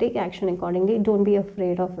you, so take action accordingly. Don't be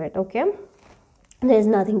afraid of it. Okay, there's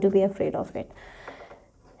nothing to be afraid of it.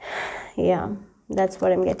 Yeah, that's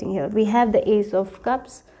what I'm getting here. We have the Ace of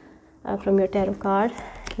Cups from your tarot card.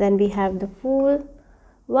 Then we have the Fool.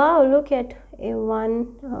 Wow, look at a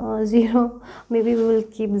 1 0. Maybe we will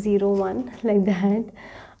keep 0 1 like that.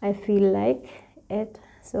 I feel like it.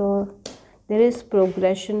 So there is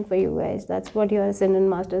progression for you guys. That's what your ascended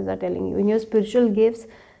masters are telling you. In your spiritual gifts,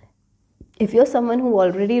 if you're someone who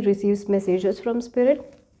already receives messages from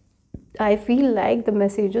spirit, I feel like the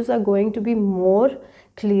messages are going to be more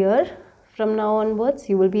clear from now onwards.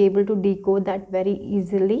 You will be able to decode that very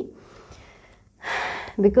easily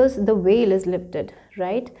because the veil is lifted,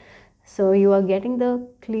 right? So you are getting the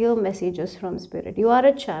clear messages from spirit. You are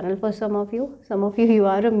a channel for some of you. Some of you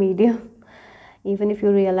are a medium. Even if you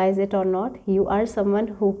realize it or not, you are someone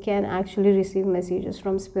who can actually receive messages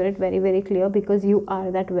from spirit very, very clear, because you are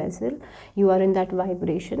that vessel. You are in that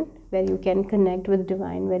vibration where you can connect with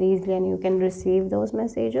divine very easily and you can receive those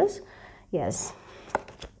messages. Yes.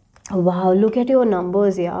 Wow, look at your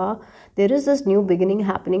numbers. Yeah, there is this new beginning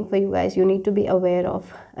happening for you guys. You need to be aware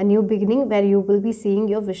of a new beginning where you will be seeing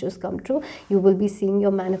your wishes come true. You will be seeing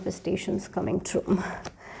your manifestations coming true.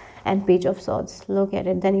 And Page of Swords, look at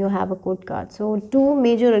it. Then you have a Court card. So 2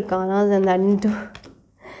 major arcanas, and then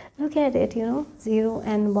look at it, 0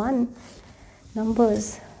 and 1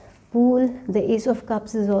 numbers. Fool. The Ace of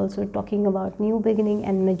Cups is also talking about new beginning,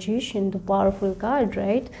 and Magician, the powerful card,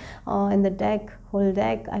 right? In the deck, whole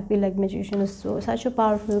deck, I feel like Magician is such a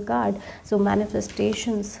powerful card. So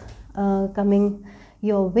manifestations coming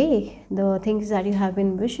your way. The things that you have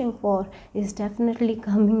been wishing for is definitely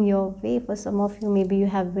coming your way. For some of you, maybe you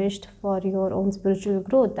have wished for your own spiritual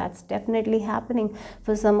growth. That's definitely happening.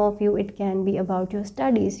 For some of you, it can be about your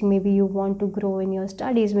studies. Maybe you want to grow in your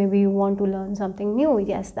studies. Maybe you want to learn something new.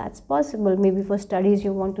 Yes, that's possible. Maybe for studies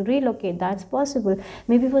you want to relocate. That's possible.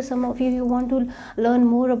 Maybe for some of you, you want to learn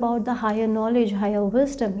more about the higher knowledge, higher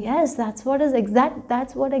wisdom. Yes, that's what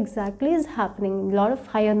exactly is happening. A lot of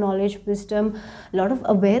higher knowledge, wisdom, a lot of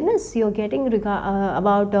awareness you're getting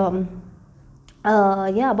about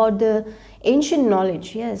the ancient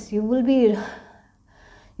knowledge. Yes, you will be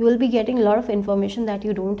getting a lot of information that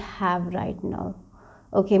you don't have right now.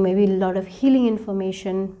 Okay, maybe a lot of healing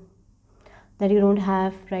information that you don't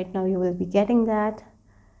have right now. You will be getting that.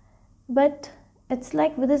 But it's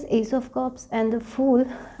like with this Ace of Cups and the Fool,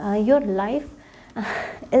 your life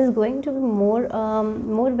is going to be more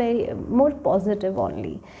positive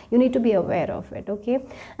only. You need to be aware of it. Okay,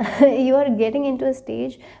 you are getting into a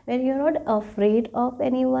stage where you're not afraid of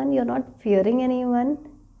anyone, you're not fearing anyone,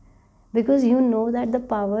 because you know that the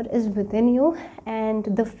power is within you. And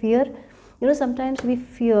the fear, sometimes we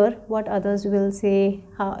fear what others will say.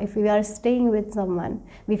 How, if we are staying with someone,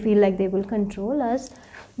 we feel like they will control us.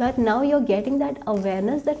 But now you're getting that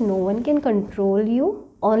awareness that no one can control you.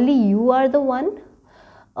 Only you are the one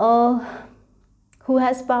who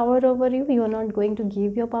has power over you. You are not going to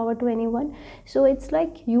give your power to anyone. So it's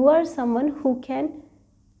like you are someone who can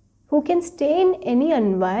stay in any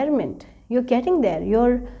environment. You're getting there.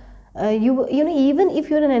 Even if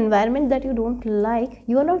you're in an environment that you don't like,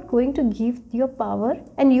 you are not going to give your power,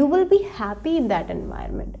 and you will be happy in that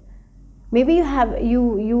environment. Maybe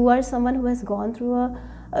you are someone who has gone through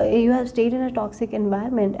you have stayed in a toxic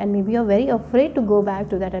environment, and maybe you're very afraid to go back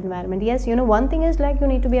to that environment. Yes, one thing is like you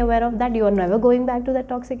need to be aware of that. You are never going back to that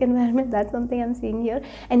toxic environment. That's something I'm seeing here.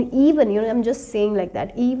 And even, I'm just saying like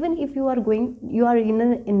that, even if you are in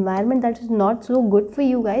an environment that is not so good for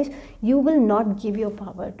you guys, you will not give your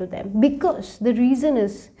power to them, because the reason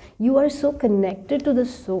is you are so connected to the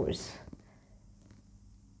source.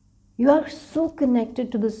 You are so connected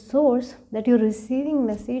to the source that you're receiving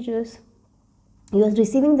messages. You are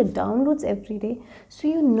receiving the downloads every day. So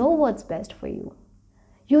you know what's best for you.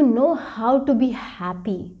 You know how to be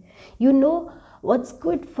happy. You know what's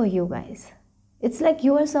good for you guys. It's like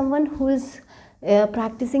you are someone who is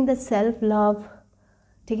practicing the self-love,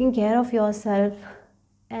 taking care of yourself,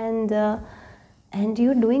 and and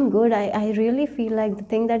you're doing good. I really feel like the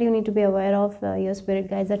thing that you need to be aware of, your spirit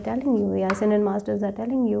guides are telling you, your ascended masters are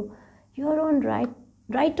telling you, you're on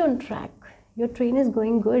right on track. Your train is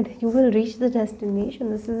going good. You will reach the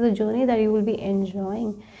destination. This is a journey that you will be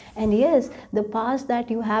enjoying. And yes, the past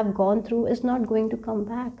that you have gone through is not going to come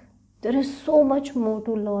back. There is so much more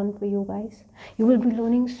to learn for you guys. You will be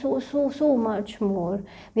learning so much more.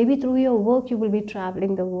 Maybe through your work you will be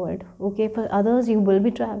traveling the world. Okay, for others you will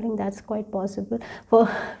be traveling. That's quite possible. For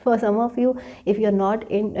some of you, if you're not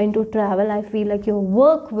into travel, I feel like your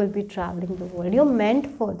work will be traveling the world. You're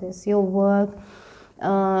meant for this. Your work.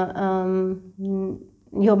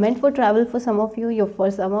 You're meant for travel. For some of you, for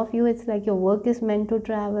some of you it's like your work is meant to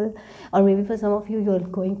travel, or maybe for some of you you're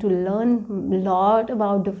going to learn a lot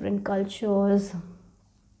about different cultures.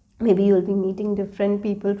 Maybe you'll be meeting different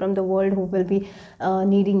people from the world who will be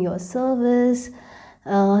needing your service.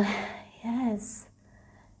 Yes,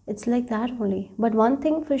 it's like that only. But one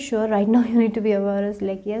thing for sure right now you need to be aware is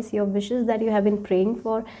like, yes, your wishes that you have been praying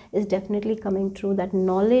for is definitely coming true. That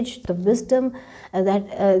knowledge, the wisdom,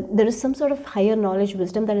 there is some sort of higher knowledge,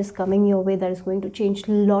 wisdom that is coming your way, that is going to change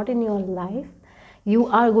a lot in your life. You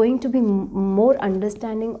are going to be more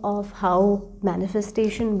understanding of how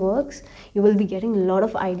manifestation works. You will be getting a lot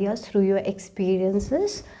of ideas through your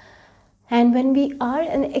experiences. And when we are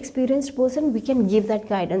an experienced person, we can give that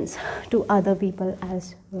guidance to other people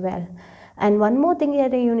as well. And one more thing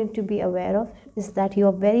that you need to be aware of is that you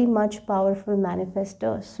are very much powerful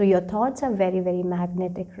manifestors. So your thoughts are very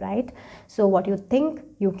magnetic, right? So what you think,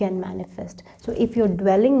 you can manifest. So if you're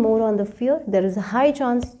dwelling more on the fear, there is a high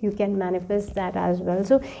chance you can manifest that as well.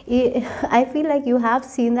 So I feel like you have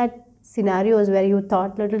seen that scenarios where you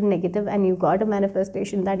thought little negative and you got a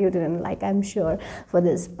manifestation that you didn't like, I'm sure, for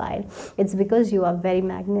this pile. It's because you are very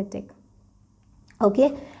magnetic.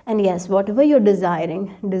 Okay, and yes, whatever you're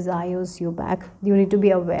desiring desires you back. You need to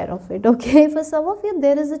be aware of it. Okay, for some of you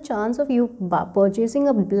there is a chance of you purchasing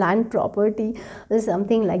a land property or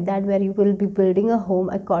something like that, where you will be building a home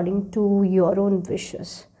according to your own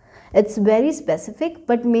wishes. It's very specific,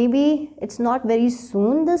 but maybe it's not very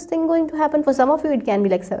soon this thing going to happen. For some of you it can be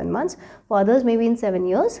like 7 months. For others maybe in 7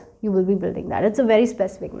 years you will be building that. It's a very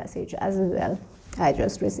specific message as well. I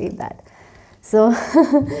just received that. So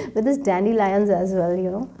with this dandelions as well, you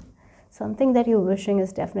know, something that you're wishing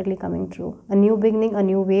is definitely coming true. A new beginning, a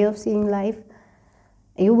new way of seeing life.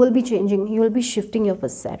 You will be changing, you will be shifting your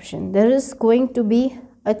perception. There is going to be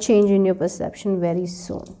a change in your perception very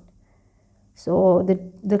soon. So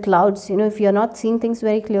the clouds, you know, if you're not seeing things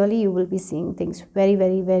very clearly, you will be seeing things very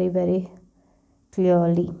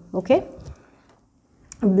clearly. Okay?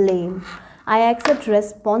 Blame. I accept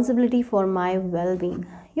responsibility for my well-being.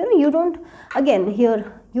 You know, you don't, again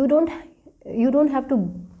here, you don't have to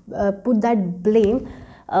put that blame.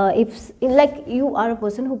 If like you are a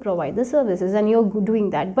person who provides the services and you're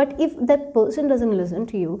doing that, but if that person doesn't listen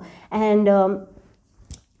to you and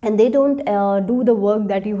they don't do the work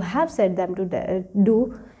that you have said them to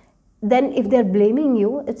do, then if they're blaming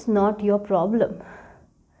you, it's not your problem,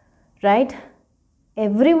 right?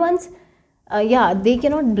 Everyone's they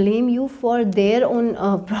cannot blame you for their own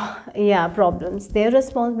problems. Their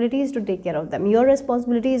responsibility is to take care of them. Your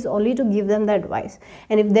responsibility is only to give them the advice.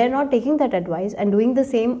 And if they're not taking that advice and doing the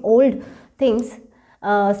same old things,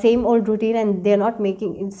 same old routine, and they're not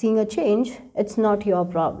seeing a change, it's not your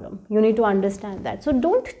problem. You need to understand that. So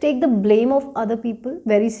don't take the blame of other people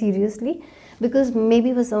very seriously, because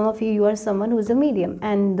maybe for some of you, you are someone who is a medium,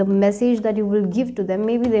 and the message that you will give to them,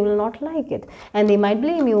 maybe they will not like it, and they might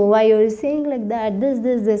blame you. Why you're saying like that,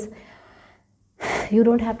 this. You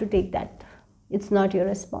don't have to take that. It's not your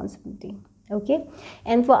responsibility. Okay?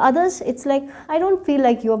 And for others, it's like, I don't feel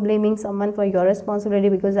like you're blaming someone for your responsibility,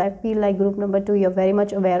 because I feel like group number 2, you're very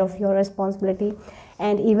much aware of your responsibility.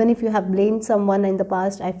 And even if you have blamed someone in the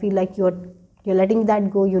past, I feel like you're letting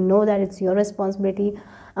that go. You know that it's your responsibility.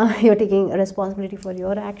 You're taking responsibility for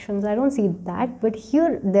your actions. I don't see that, but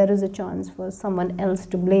here there is a chance for someone else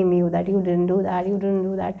to blame you, that you didn't do that, you didn't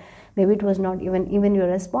do that. Maybe it was not even your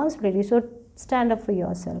responsibility. So stand up for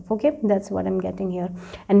yourself. Okay, that's what I'm getting here.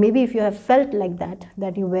 And maybe if you have felt like that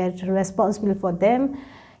you were responsible for them,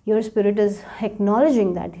 your spirit is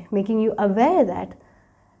acknowledging that, making you aware that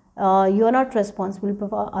you are not responsible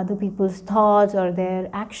for other people's thoughts or their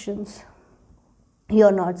actions.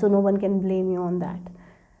 You're not, so no one can blame you on that.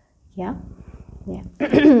 Yeah. Yeah.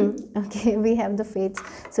 Okay, we have the fates.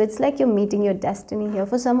 So it's like you're meeting your destiny here.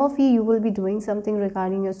 For some of you, you will be doing something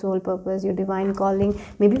regarding your soul purpose, your divine calling.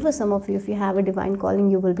 Maybe for some of you, if you have a divine calling,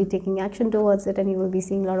 you will be taking action towards it and you will be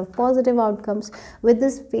seeing a lot of positive outcomes. With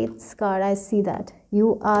this fates card, I see that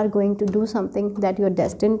you are going to do something that you're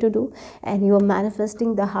destined to do, and you are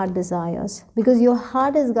manifesting the heart desires, because your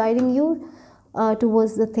heart is guiding you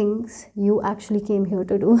towards the things you actually came here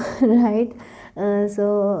to do. Right?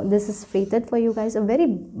 So this is fated for you guys. A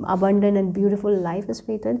very abundant and beautiful life is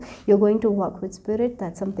fated. You're going to walk with spirit.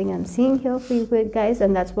 That's something I'm seeing here for you guys,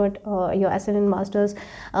 and that's what your ascended masters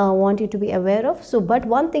want you to be aware of. So but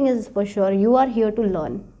one thing is for sure, you are here to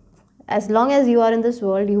learn. As long as you are in this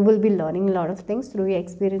world, you will be learning a lot of things through your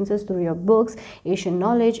experiences, through your books, Asian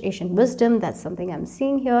knowledge, Asian wisdom. That's something I'm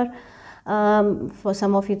seeing here. For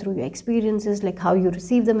some of you, through your experiences, like how you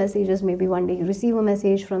receive the messages. Maybe one day you receive a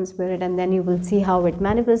message from spirit and then you will see how it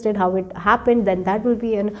manifested, how it happened. Then that will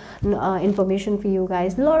be an information for you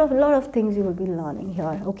guys. A lot of things you will be learning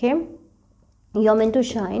here. Okay, you're meant to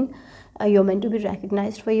shine. You're meant to be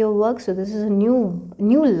recognized for your work. So this is a new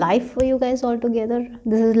life for you guys altogether.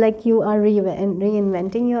 This is like you are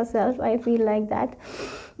reinventing yourself. I feel like that.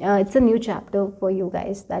 It's a new chapter for you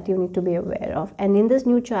guys that you need to be aware of. And in this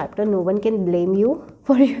new chapter, no one can blame you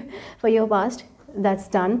for your past. That's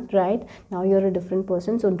done. Right now you're a different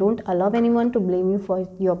person, so don't allow anyone to blame you for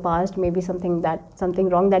your past. Maybe something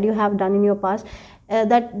wrong that you have done in your past.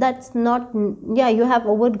 That's not, yeah, you have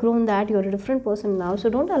overgrown that. You're a different person now, so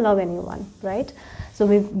don't allow anyone, right? So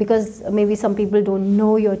because maybe some people don't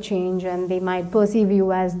know your change and they might perceive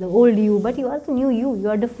you as the old you, but you are the new you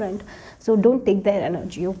are different. So don't take their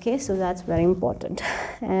energy. Okay, so that's very important.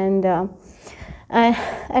 And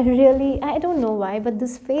I don't know why, but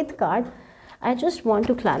this faith card, I just want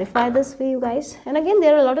to clarify this for you guys. And again,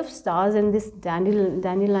 there are a lot of stars in this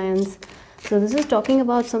dandelions. So this is talking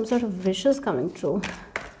about some sort of wishes coming true.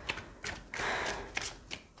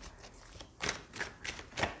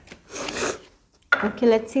 Okay,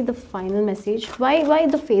 let's see the final message. Why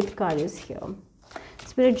the faith card is here?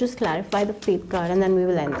 Spirit, just clarify the faith card and then we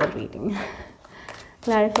will end the reading.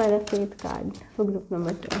 Clarify the faith card for group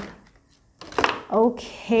number 2.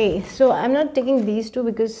 Okay, so I'm not taking these two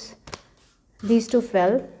because these two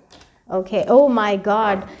fell. Okay, oh my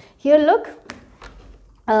God. Here, look.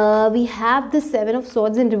 We have the 7 of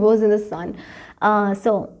Swords in reverse in the sun.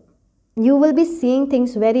 So you will be seeing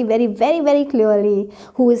things very, very, very, very clearly.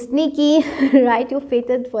 Who is sneaky, right? You're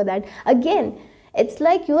fated for that. Again, it's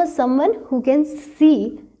like you are someone who can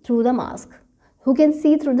see through the mask, who can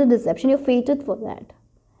see through the deception. You're fated for that.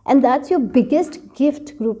 And that's your biggest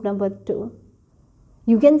gift, group number 2.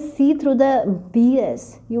 You can see through the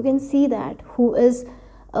BS. You can see that who is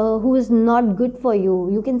not good for you.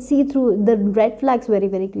 You can see through the red flags very,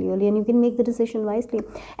 very clearly, and you can make the decision wisely.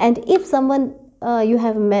 And if someone you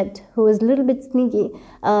have met who is a little bit sneaky,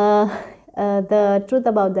 the truth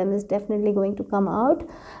about them is definitely going to come out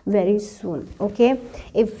very soon. Okay,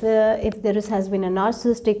 if there has been a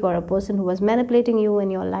narcissistic or a person who was manipulating you in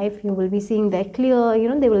your life, you will be seeing that clear. You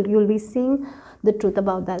will be seeing the truth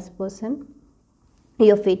about that person.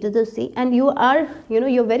 You're fated to see, and you are,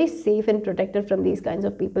 you're very safe and protected from these kinds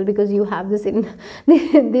of people, because you have this in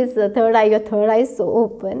this third eye. Your third eye is so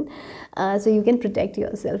open, so you can protect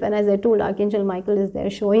yourself. And as I told, Archangel Michael is there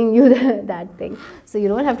showing you that thing, so you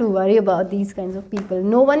don't have to worry about these kinds of people.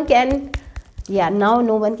 No one can, now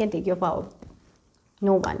no one can take your power.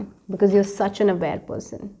 No one, because you're such an aware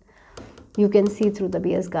person. You can see through the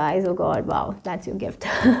BS, guys. Oh God, wow, that's your gift.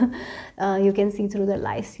 You can see through the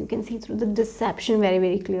lies. You can see through the deception very,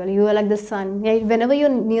 very clearly. You are like the sun. Whenever you're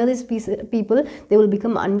near these people, they will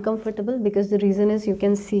become uncomfortable, because the reason is you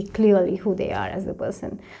can see clearly who they are as a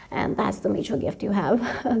person. And that's the major gift you have.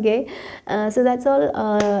 Okay, so that's all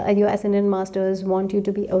your ascended masters want you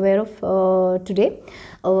to be aware of today.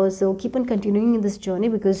 So keep on continuing in this journey,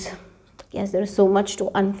 because yes, there is so much to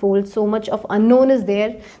unfold. So much of unknown is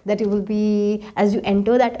there that you will be, as you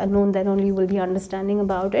enter that unknown, then only you will be understanding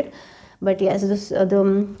about it. But yes,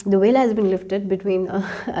 the veil has been lifted between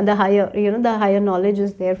the higher, the higher knowledge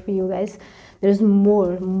is there for you guys. There is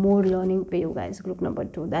more learning for you guys, group number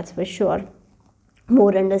 2. That's for sure.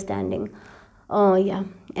 More understanding. Yeah,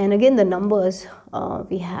 and again the numbers,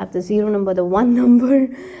 we have the 0 number, the 1 number.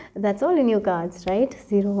 That's all in your cards, right?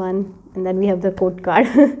 0, 1, and then we have the code card.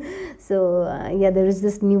 So yeah, there is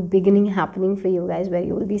this new beginning happening for you guys, where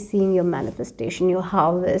you will be seeing your manifestation, your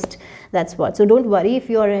harvest. That's what. So don't worry if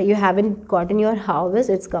you haven't gotten your harvest,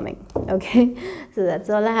 it's coming. Okay, so that's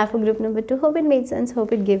all I have for group number 2. Hope it made sense.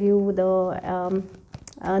 Hope it gave you the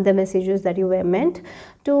the messages that you were meant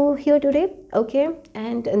to hear today. Okay,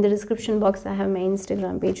 and in the description box I have my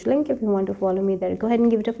Instagram page link. If you want to follow me there, go ahead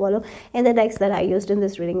and give it a follow, and the decks that I used in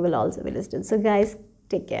this reading will also be listed. So guys,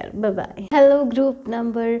 take care. Bye bye. Hello group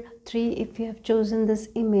number 3. If you have chosen this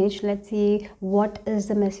image, let's see what is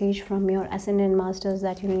the message from your ascended masters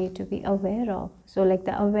that you need to be aware of. So like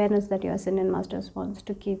the awareness that your ascended masters wants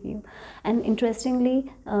to give you. And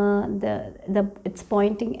interestingly, it's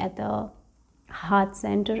pointing at the heart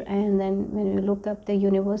center, and then when you look up, the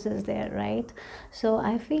universe is there, right? So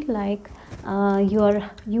I feel like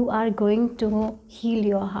you are going to heal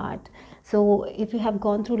your heart. So if you have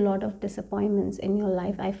gone through a lot of disappointments in your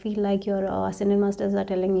life, I feel like your ascended masters are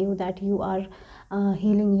telling you that you are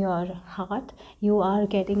healing your heart. You are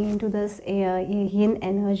getting into this yin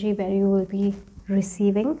energy where you will be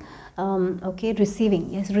receiving,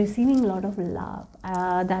 receiving a lot of love.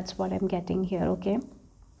 That's what I'm getting here. Okay,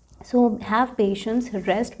 so have patience,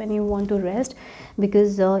 rest when you want to rest,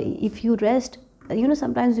 because if you rest,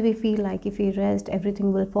 sometimes we feel like if we rest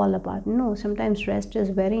everything will fall apart. No, sometimes rest is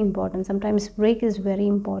very important, sometimes break is very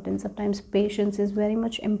important, sometimes patience is very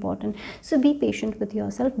much important. So be patient with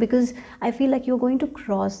yourself, because I feel like you're going to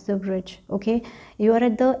cross the bridge. Okay, you are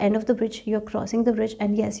at the end of the bridge, you're crossing the bridge,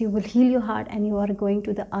 and yes, you will heal your heart and you are going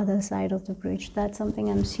to the other side of the bridge. That's something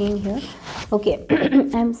I'm seeing here. Okay,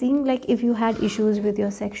 I'm seeing like if you had issues with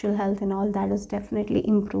your sexual health and all, that is definitely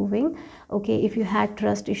improving. Okay, if you had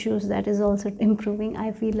trust issues, that is also improving.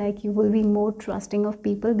 I feel like you will be more trusting of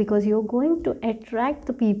people, because you're going to attract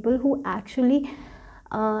the people who actually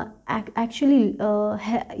love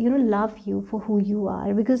you for who you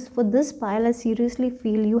are. Because for this pile, I seriously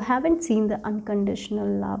feel you haven't seen the unconditional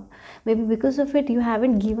love. Maybe because of it, you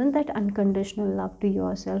haven't given that unconditional love to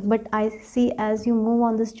yourself. But I see as you move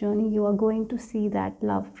on this journey, you are going to see that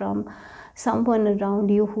love from someone around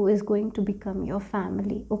you who is going to become your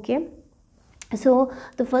family. Okay, so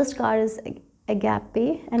the first card is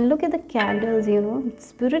agape, and look at the candles.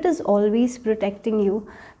 Spirit is always protecting you.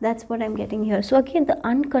 That's what I'm getting here. So again, the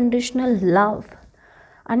unconditional love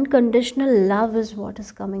is what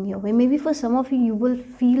is coming your way. Maybe for some of you, you will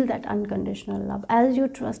feel that unconditional love as you're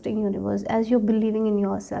trusting universe, as you're believing in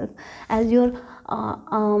yourself, as you're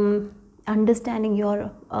understanding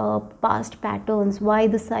your past patterns, why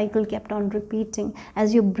the cycle kept on repeating.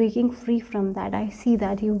 As you're breaking free from that, I see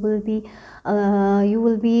that you will be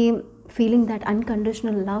feeling that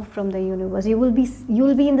unconditional love from the universe. You will be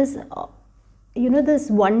in this this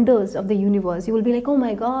wonders of the universe. You will be like, oh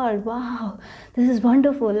my god, wow, this is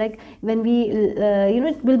wonderful. Like when we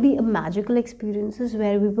it will be a magical experience,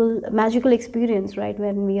 right,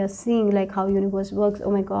 when we are seeing like how universe works.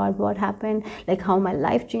 Oh my god, what happened, like how my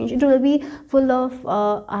life changed. It will be full of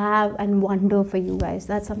have and wonder for you guys.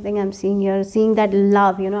 That's something I'm seeing here, seeing that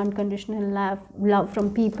love, unconditional love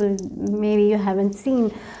from people maybe you haven't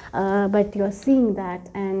seen, but you're seeing that,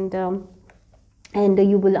 and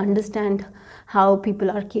you will understand how people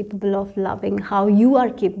are capable of loving, how you are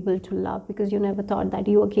capable to love, because you never thought that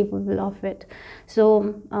you were capable of it.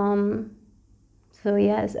 So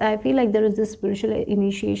yes, I feel like there is this spiritual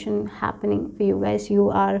initiation happening for you guys. You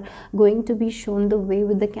are going to be shown the way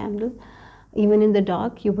with the candle. Even in the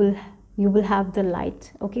dark, you will have the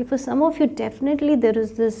light. Okay, for some of you, definitely there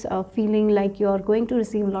is this feeling like you are going to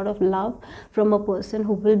receive a lot of love from a person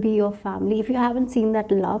who will be your family. If you haven't seen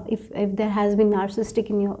that love, if there has been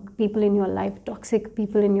narcissistic people in your life, toxic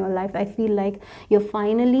people in your life, I feel like you're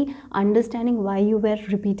finally understanding why you were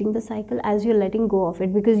repeating the cycle, as you're letting go of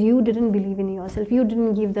it, because you didn't believe in yourself, you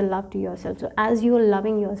didn't give the love to yourself. So as you're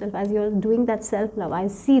loving yourself, as you're doing that self-love, I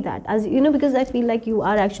see that, as because I feel like you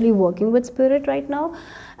are actually working with spirit right now.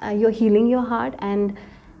 You're healing your heart, and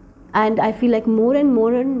I feel like more and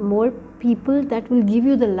more people that will give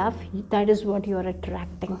you the love, that is what you're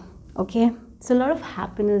attracting. Okay, so a lot of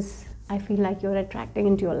happiness I feel like you're attracting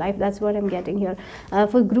into your life. That's what I'm getting here.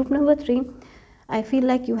 For group number 3, I feel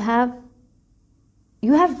like you have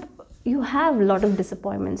a lot of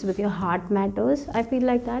disappointments with your heart matters. I feel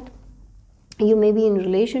like that. You may be in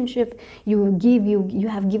relationship, you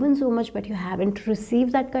have given so much, but you haven't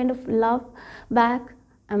received that kind of love back.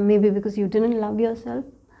 Maybe because you didn't love yourself,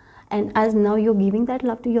 and as now you're giving that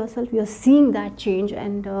love to yourself, you're seeing that change,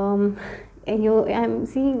 and I'm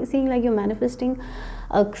seeing like you're manifesting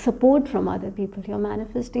support from other people. You're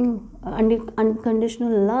manifesting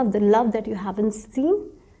unconditional love, the love that you haven't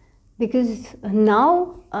seen because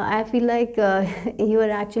now I feel like you are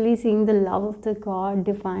actually seeing the love of the God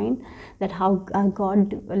divine, that how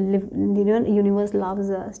God universe loves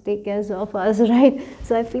us, take care of us, right?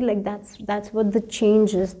 So I feel like that's what the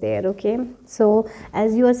change is there. Okay, so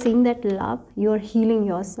as you are seeing that love, you're healing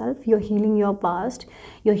yourself, you're healing your past,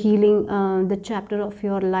 you're healing the chapter of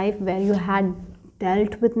your life where you had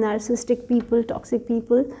dealt with narcissistic people, toxic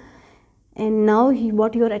people, and now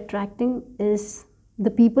what you're attracting is the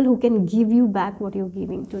people who can give you back what you're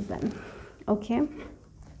giving to them. Okay,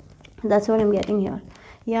 that's what I'm getting here.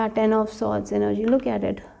 Yeah, 10 of Swords energy, look at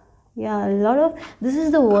it. Yeah, a lot of this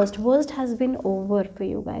is the worst has been over for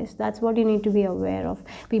you guys. That's what you need to be aware of.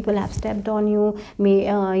 People have stepped on you, may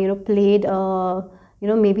played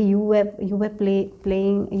maybe you were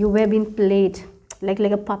playing, you were being played like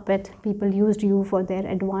a puppet. People used you for their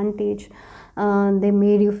advantage. They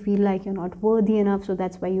made you feel like you're not worthy enough, so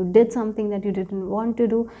that's why you did something that you didn't want to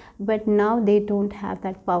do. But now they don't have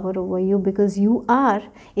that power over you, because you are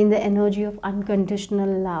in the energy of unconditional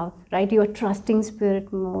love, right? You're trusting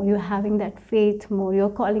spirit more, you're having that faith more, you're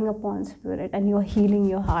calling upon spirit, and you're healing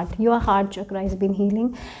your heart. Your heart chakra has been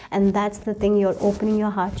healing, and that's the thing. You're opening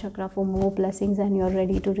your heart chakra for more blessings, and you're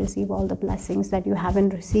ready to receive all the blessings that you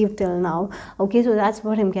haven't received till now. Okay, so that's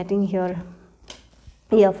what I'm getting here.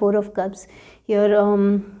 Yeah, 4 of Cups here.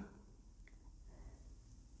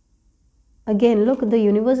 Again, look, the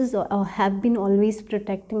universe is have been always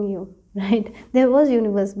protecting you, right? There was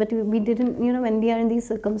universe, but we didn't, when we are in these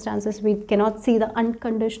circumstances, we cannot see the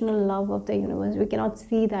unconditional love of the universe. We cannot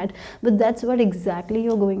see that, but that's what exactly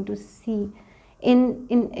you're going to see. In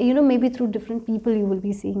maybe through different people you will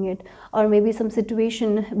be seeing it, or maybe some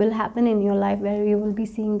situation will happen in your life where you will be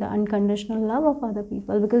seeing the unconditional love of other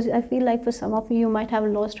people. Because I feel like for some of you might have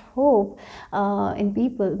lost hope in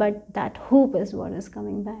people, but that hope is what is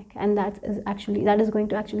coming back, and that is going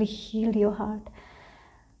to actually heal your heart.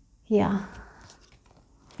 Yeah,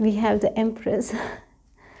 we have the Empress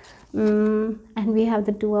and we have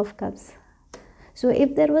the 2 of Cups. So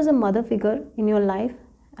if there was a mother figure in your life,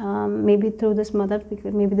 maybe through this mother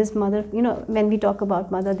figure, maybe this mother, when we talk about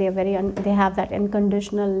mother, they are they have that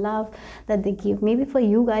unconditional love that they give. Maybe for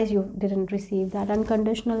you guys, you didn't receive that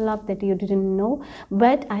unconditional love, that you didn't know,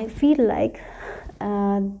 but I feel like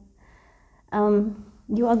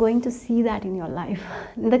you are going to see that in your life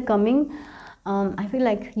in the coming. I feel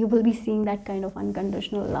like you will be seeing that kind of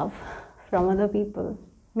unconditional love from other people.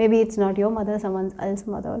 Maybe it's not your mother, someone else's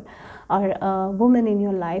mother, or a woman in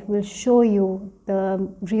your life will show you the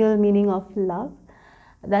real meaning of love.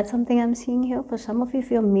 That's something I'm seeing here. For some of you, if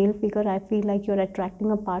you're a male figure, I feel like you're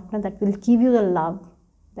attracting a partner that will give you the love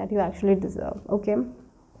that you actually deserve. Okay.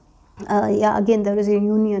 Yeah, again, there is a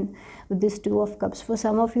union with this 2 of Cups. For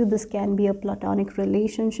some of you, this can be a platonic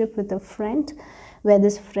relationship with a friend, where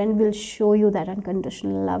this friend will show you that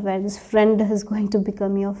unconditional love, where this friend is going to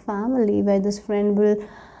become your family, where this friend will,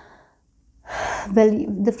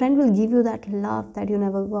 the friend will give you that love that you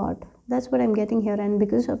never got. That's what I'm getting here, and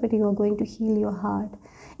because of it, you are going to heal your heart.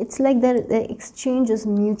 It's like the exchange is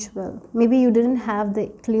mutual. Maybe you didn't have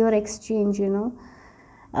the clear exchange,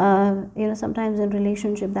 sometimes in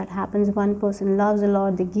relationship that happens. One person loves a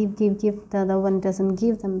lot, they give, the other one doesn't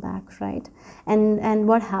give them back, right? And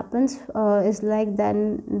what happens is like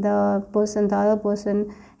then the other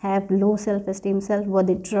person have low self-esteem, self-worth.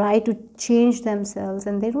 They try to change themselves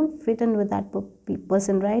and they don't fit in with that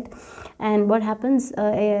person, right? And what happens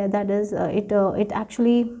it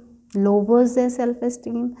actually lowers their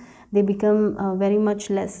self-esteem. They become very much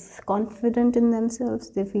less confident in themselves.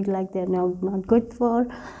 They feel like they're not good for,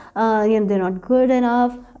 they're not good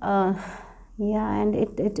enough. Yeah, and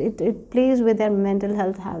it plays with their mental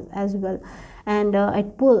health as well. And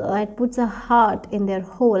it puts a heart in their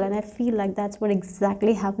hole, and I feel like that's what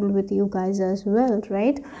exactly happened with you guys as well,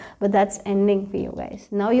 right? But that's ending for you guys.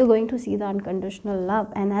 Now you're going to see the unconditional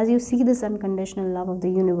love, and as you see this unconditional love of the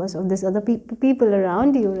universe, of this other people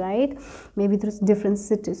around you, right? Maybe through different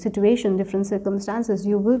situation, different circumstances,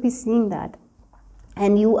 you will be seeing that,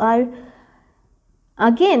 and you are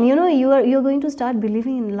again, you're going to start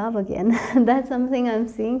believing in love again. That's something I'm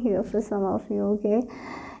seeing here for some of you. Okay,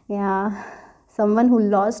 yeah. Someone who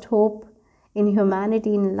lost hope in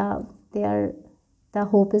humanity, in love, the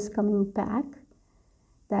hope is coming back.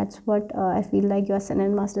 That's what I feel like your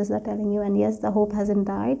ascendedmasters are telling you. And yes, the hope hasn't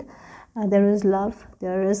died. There is love.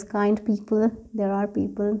 There is kind people. There are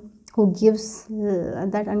people who gives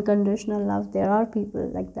that unconditional love. There are people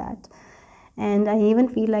like that. And I even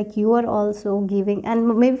feel like you are also giving, and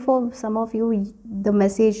maybe for some of you, the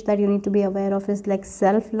message that you need to be aware of is like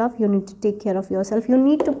self-love. You need to take care of yourself. You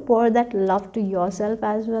need to pour that love to yourself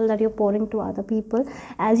as well that you're pouring to other people.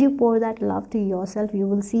 As you pour that love to yourself, you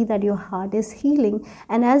will see that your heart is healing,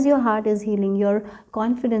 and as your heart is healing, your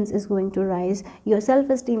confidence is going to rise, your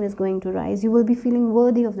self-esteem is going to rise. You will be feeling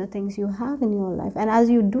worthy of the things you have in your life, and as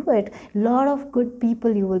you do it, a lot of good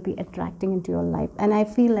people you will be attracting into your life. And I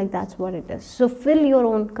feel like that's what it is. So fill your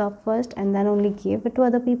own cup first and then only give it to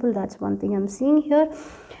other people. That's one thing I'm seeing here.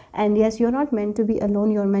 And yes, you're not meant to be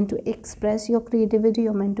alone. You're meant to express your creativity.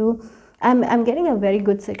 You're meant to I'm getting a very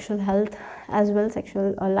good sexual health as well,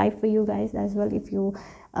 sexual life for you guys as well. If you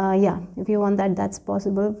if you want that, that's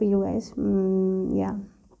possible for you guys. Yeah.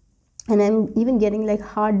 And I'm even getting like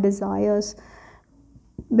heart desires.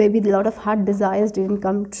 Maybe a lot of heart desires didn't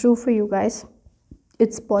come true for you guys.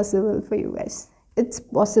 It's possible for you guys. It's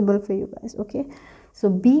possible for you guys. Okay, so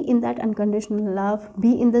be in that unconditional love,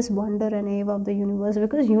 be in this wonder and awe of the universe,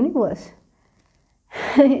 because universe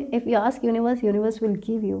if you ask universe, universe will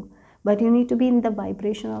give you, but you need to be in the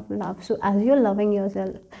vibration of love. So as you're loving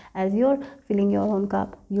yourself, as you're filling your own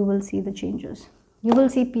cup, you will see the changes. You will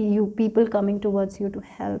see people coming towards you to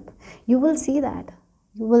help. You will see that.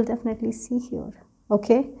 You will definitely see here.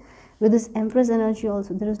 Okay, with this Empress energy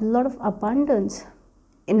also, there is a lot of abundance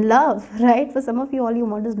in love, right? For some of you, all you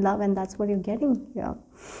want is love, and that's what you're getting. Yeah.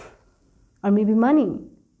 Or maybe money,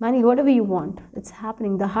 whatever you want, it's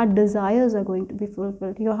happening. The heart desires are going to be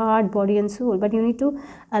fulfilled, your heart, body and soul. But you need to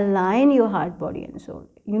align your heart, body and soul.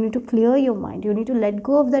 You need to clear your mind. You need to let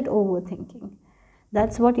go of that overthinking.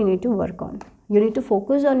 That's what you need to work on. You need to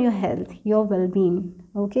focus on your health, your well-being.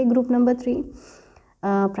 Okay, group number 3.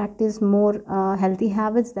 Practice more healthy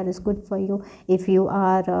habits. That is good for you. If you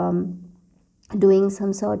are doing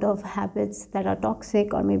some sort of habits that are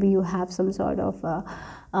toxic, or maybe you have some sort of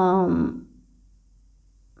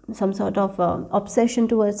obsession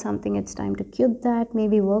towards something, it's time to quit that.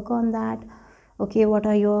 Maybe work on that. Okay, what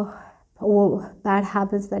are your bad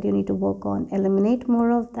habits that you need to work on? Eliminate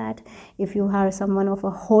more of that. If you are someone of a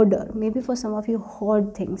hoarder, maybe for some of you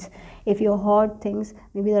hoard things. If you hoard things,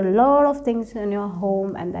 maybe there are a lot of things in your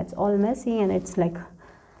home and that's all messy, and it's like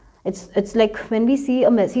when we see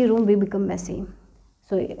a messy room, we become messy.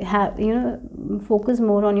 So focus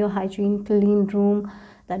more on your hygiene, clean room.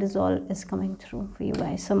 That is all is coming through for you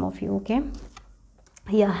guys, some of you. Okay,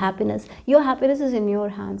 yeah, happiness. Your happiness is in your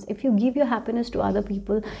hands. If you give your happiness to other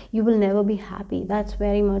people, you will never be happy. That's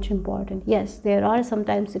very much important. Yes, there are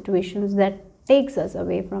sometimes situations that takes us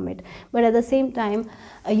away from it, but at the same time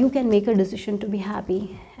you can make a decision to be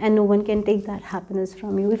happy, and no one can take that happiness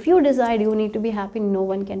from you. If you decide you need to be happy, no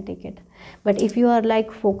one can take it. But if you are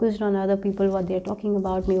like focused on other people, what they're talking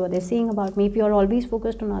about me, what they're saying about me, if you are always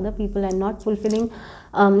focused on other people and not fulfilling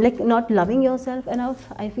like not loving yourself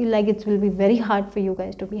enough, I feel like it will be very hard for you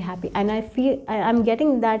guys to be happy. And I feel I'm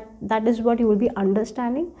getting that is what you will be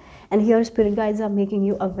understanding, and here spirit guides are making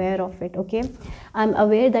you aware of it. Okay, I'm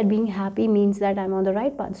aware that being happy means that I'm on the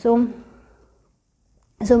right path. So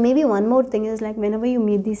maybe one more thing is, like, whenever you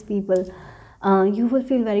meet these people, you will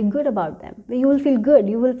feel very good about them. You will feel good.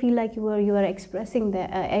 You will feel like you are expressing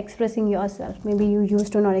yourself. Maybe you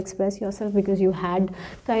used to not express yourself because you had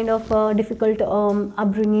kind of a difficult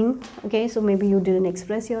upbringing. Okay, so maybe you didn't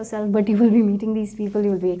express yourself, but you will be meeting these people.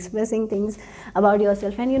 You will be expressing things about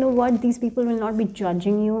yourself, and you know what? These people will not be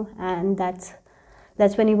judging you, and that's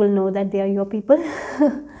when you will know that they are your people.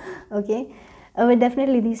 Okay. But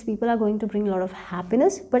definitely these people are going to bring a lot of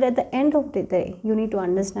happiness, but at the end of the day, you need to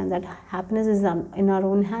understand that happiness is in our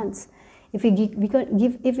own hands. If we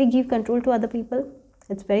give control to other people,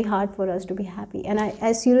 it's very hard for us to be happy. And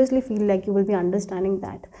I seriously feel like you will be understanding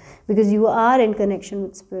that, because you are in connection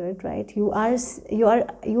with spirit, right? You are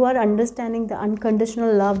understanding the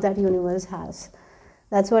unconditional love that universe has.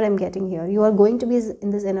 That's what I'm getting here. You are going to be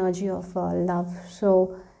in this energy of love.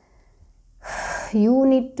 So you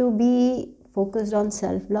need to be focused on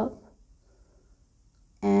self-love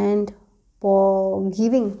and for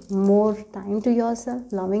giving more time to yourself,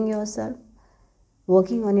 loving yourself,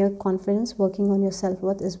 working on your confidence, working on your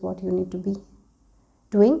self-worth is what you need to be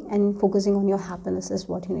doing, and focusing on your happiness is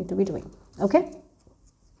what you need to be doing. Okay,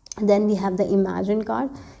 and then we have the Imagine card,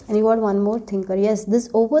 and you got one more thinker. Yes, this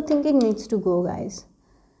overthinking needs to go, guys.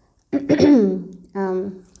 Again,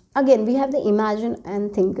 we have the Imagine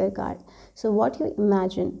and Thinker card. So what you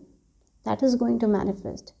imagine, that is going to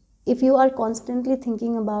manifest. If you are constantly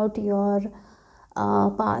thinking about your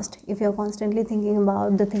past, if you're constantly thinking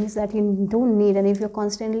about the things that you don't need, and if you're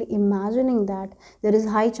constantly imagining that, there is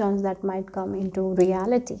high chance that might come into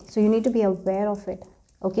reality. So you need to be aware of it.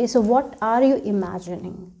 Okay, so what are you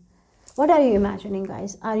imagining? What are you imagining,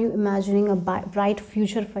 guys? Are you imagining a bright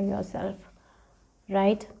future for yourself,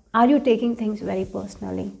 right? Are you taking things very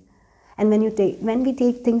personally? And when we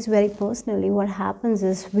take things very personally, what happens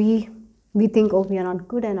is we think, oh, we are not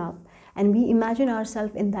good enough, and we imagine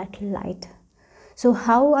ourselves in that light. So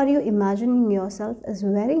how are you imagining yourself is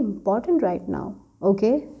very important right now.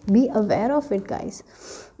 Okay, be aware of it, guys.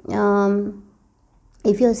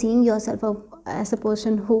 If you're seeing yourself as a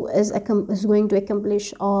person who is going to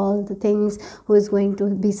accomplish all the things, who is going to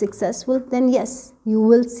be successful, then yes, you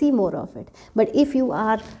will see more of it. But if you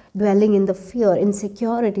are dwelling in the fear,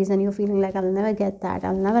 insecurities, and you're feeling like, I'll never get that,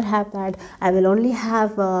 I'll never have that, I will only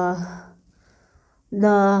have the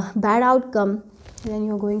bad outcome, then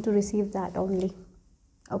you're going to receive that only.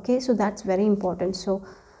 Okay, so that's very important. So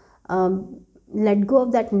let go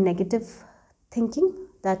of that negative thinking.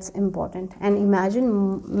 That's important, and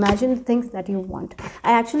imagine things that you want.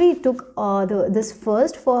 I actually took this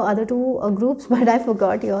first for other two groups, but I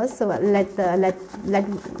forgot yours. So let's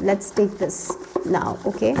take this now.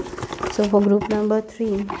 Okay, so for group number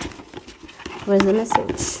 3, what is the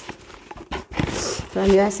message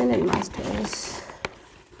from your Ascended Masters?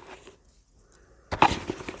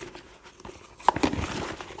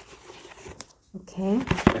 Okay.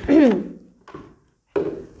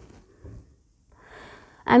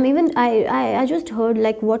 I just heard,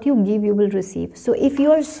 like, what you give, you will receive. So if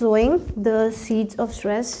you are sowing the seeds of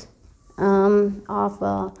stress,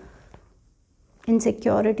 of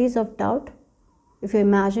insecurities, of doubt, if you're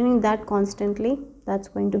imagining that constantly, that's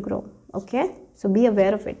going to grow. Okay, so be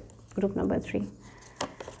aware of it. Group number 3,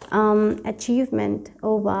 achievement.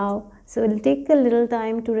 Oh wow. So it'll take a little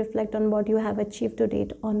time to reflect on what you have achieved to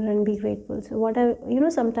date, honor and be grateful. So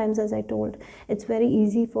sometimes, as I told, it's very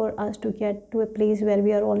easy for us to get to a place where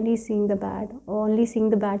we are only seeing the bad, or only seeing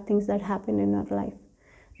the bad things that happen in our life,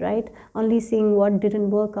 right? Only seeing what didn't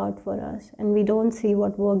work out for us, and we don't see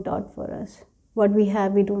what worked out for us. What we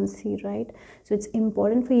have, we don't see, right? So it's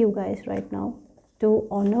important for you guys right now to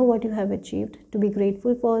honor what you have achieved, to be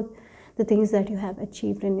grateful for the things that you have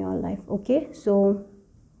achieved in your life. Okay, so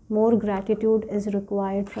more gratitude is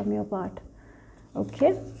required from your part.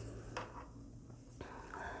 Okay,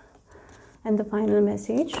 and the final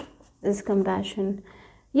message is compassion.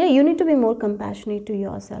 Yeah, you need to be more compassionate to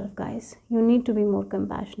yourself, guys. You need to be more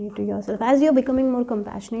compassionate to yourself. As you're becoming more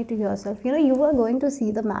compassionate to yourself, you are going to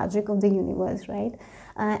see the magic of the universe, right?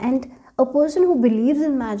 And a person who believes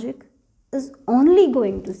in magic is only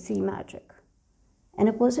going to see magic. And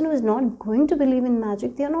a person who is not going to believe in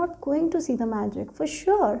magic, they are not going to see the magic for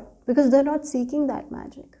sure, because they're not seeking that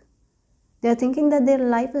magic. They're thinking that their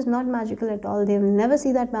life is not magical at all. They will never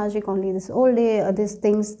see that magic. Only this all day, these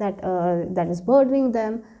things that is burdening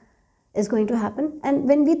them is going to happen. And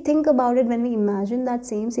when we think about it, when we imagine that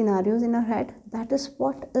same scenarios in our head, that is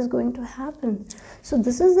what is going to happen. So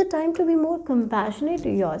this is the time to be more compassionate to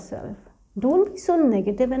yourself. Don't be so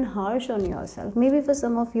negative and harsh on yourself. Maybe for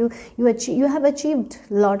some of you, you have achieved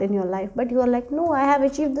a lot in your life, but you are like, no, I have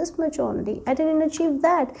achieved this much only. I didn't achieve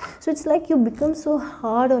that. So it's like you become so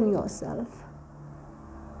hard on yourself.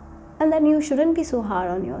 And then you shouldn't be so hard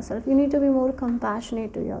on yourself. You need to be more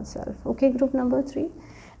compassionate to yourself. Okay, group number 3.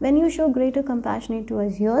 When you show greater compassion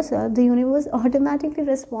towards yourself, the universe automatically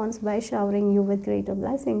responds by showering you with greater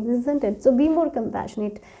blessings, isn't it? So be more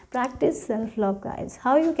compassionate. Practice self-love, guys.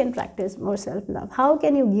 How you can practice more self-love? How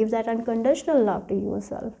can you give that unconditional love to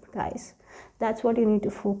yourself, guys? That's what you need to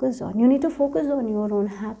focus on. You need to focus on your own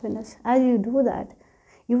happiness. As you do that,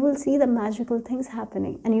 you will see the magical things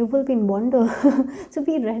happening and you will be in wonder. So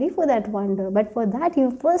be ready for that wonder. But for that, you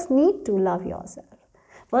first need to love yourself.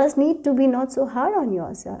 First need to be not so hard on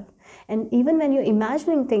yourself. And even when you're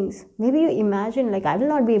imagining things, maybe you imagine like, I will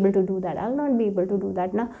not be able to do that. I will not be able to do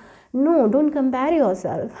that. No, don't compare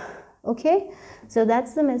yourself. Okay? So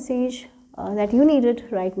that's the message that you needed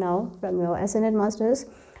right now from your Ascended Masters.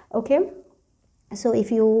 Okay? So if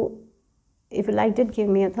you liked it, give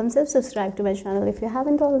me a thumbs up, subscribe to my channel if you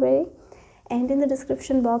haven't already. And in the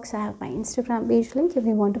description box, I have my Instagram page link. If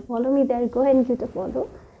you want to follow me there, go ahead and give it a follow.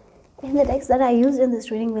 And the text that I used in this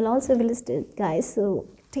reading will also be listed, guys. So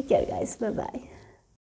take care, guys. Bye-bye.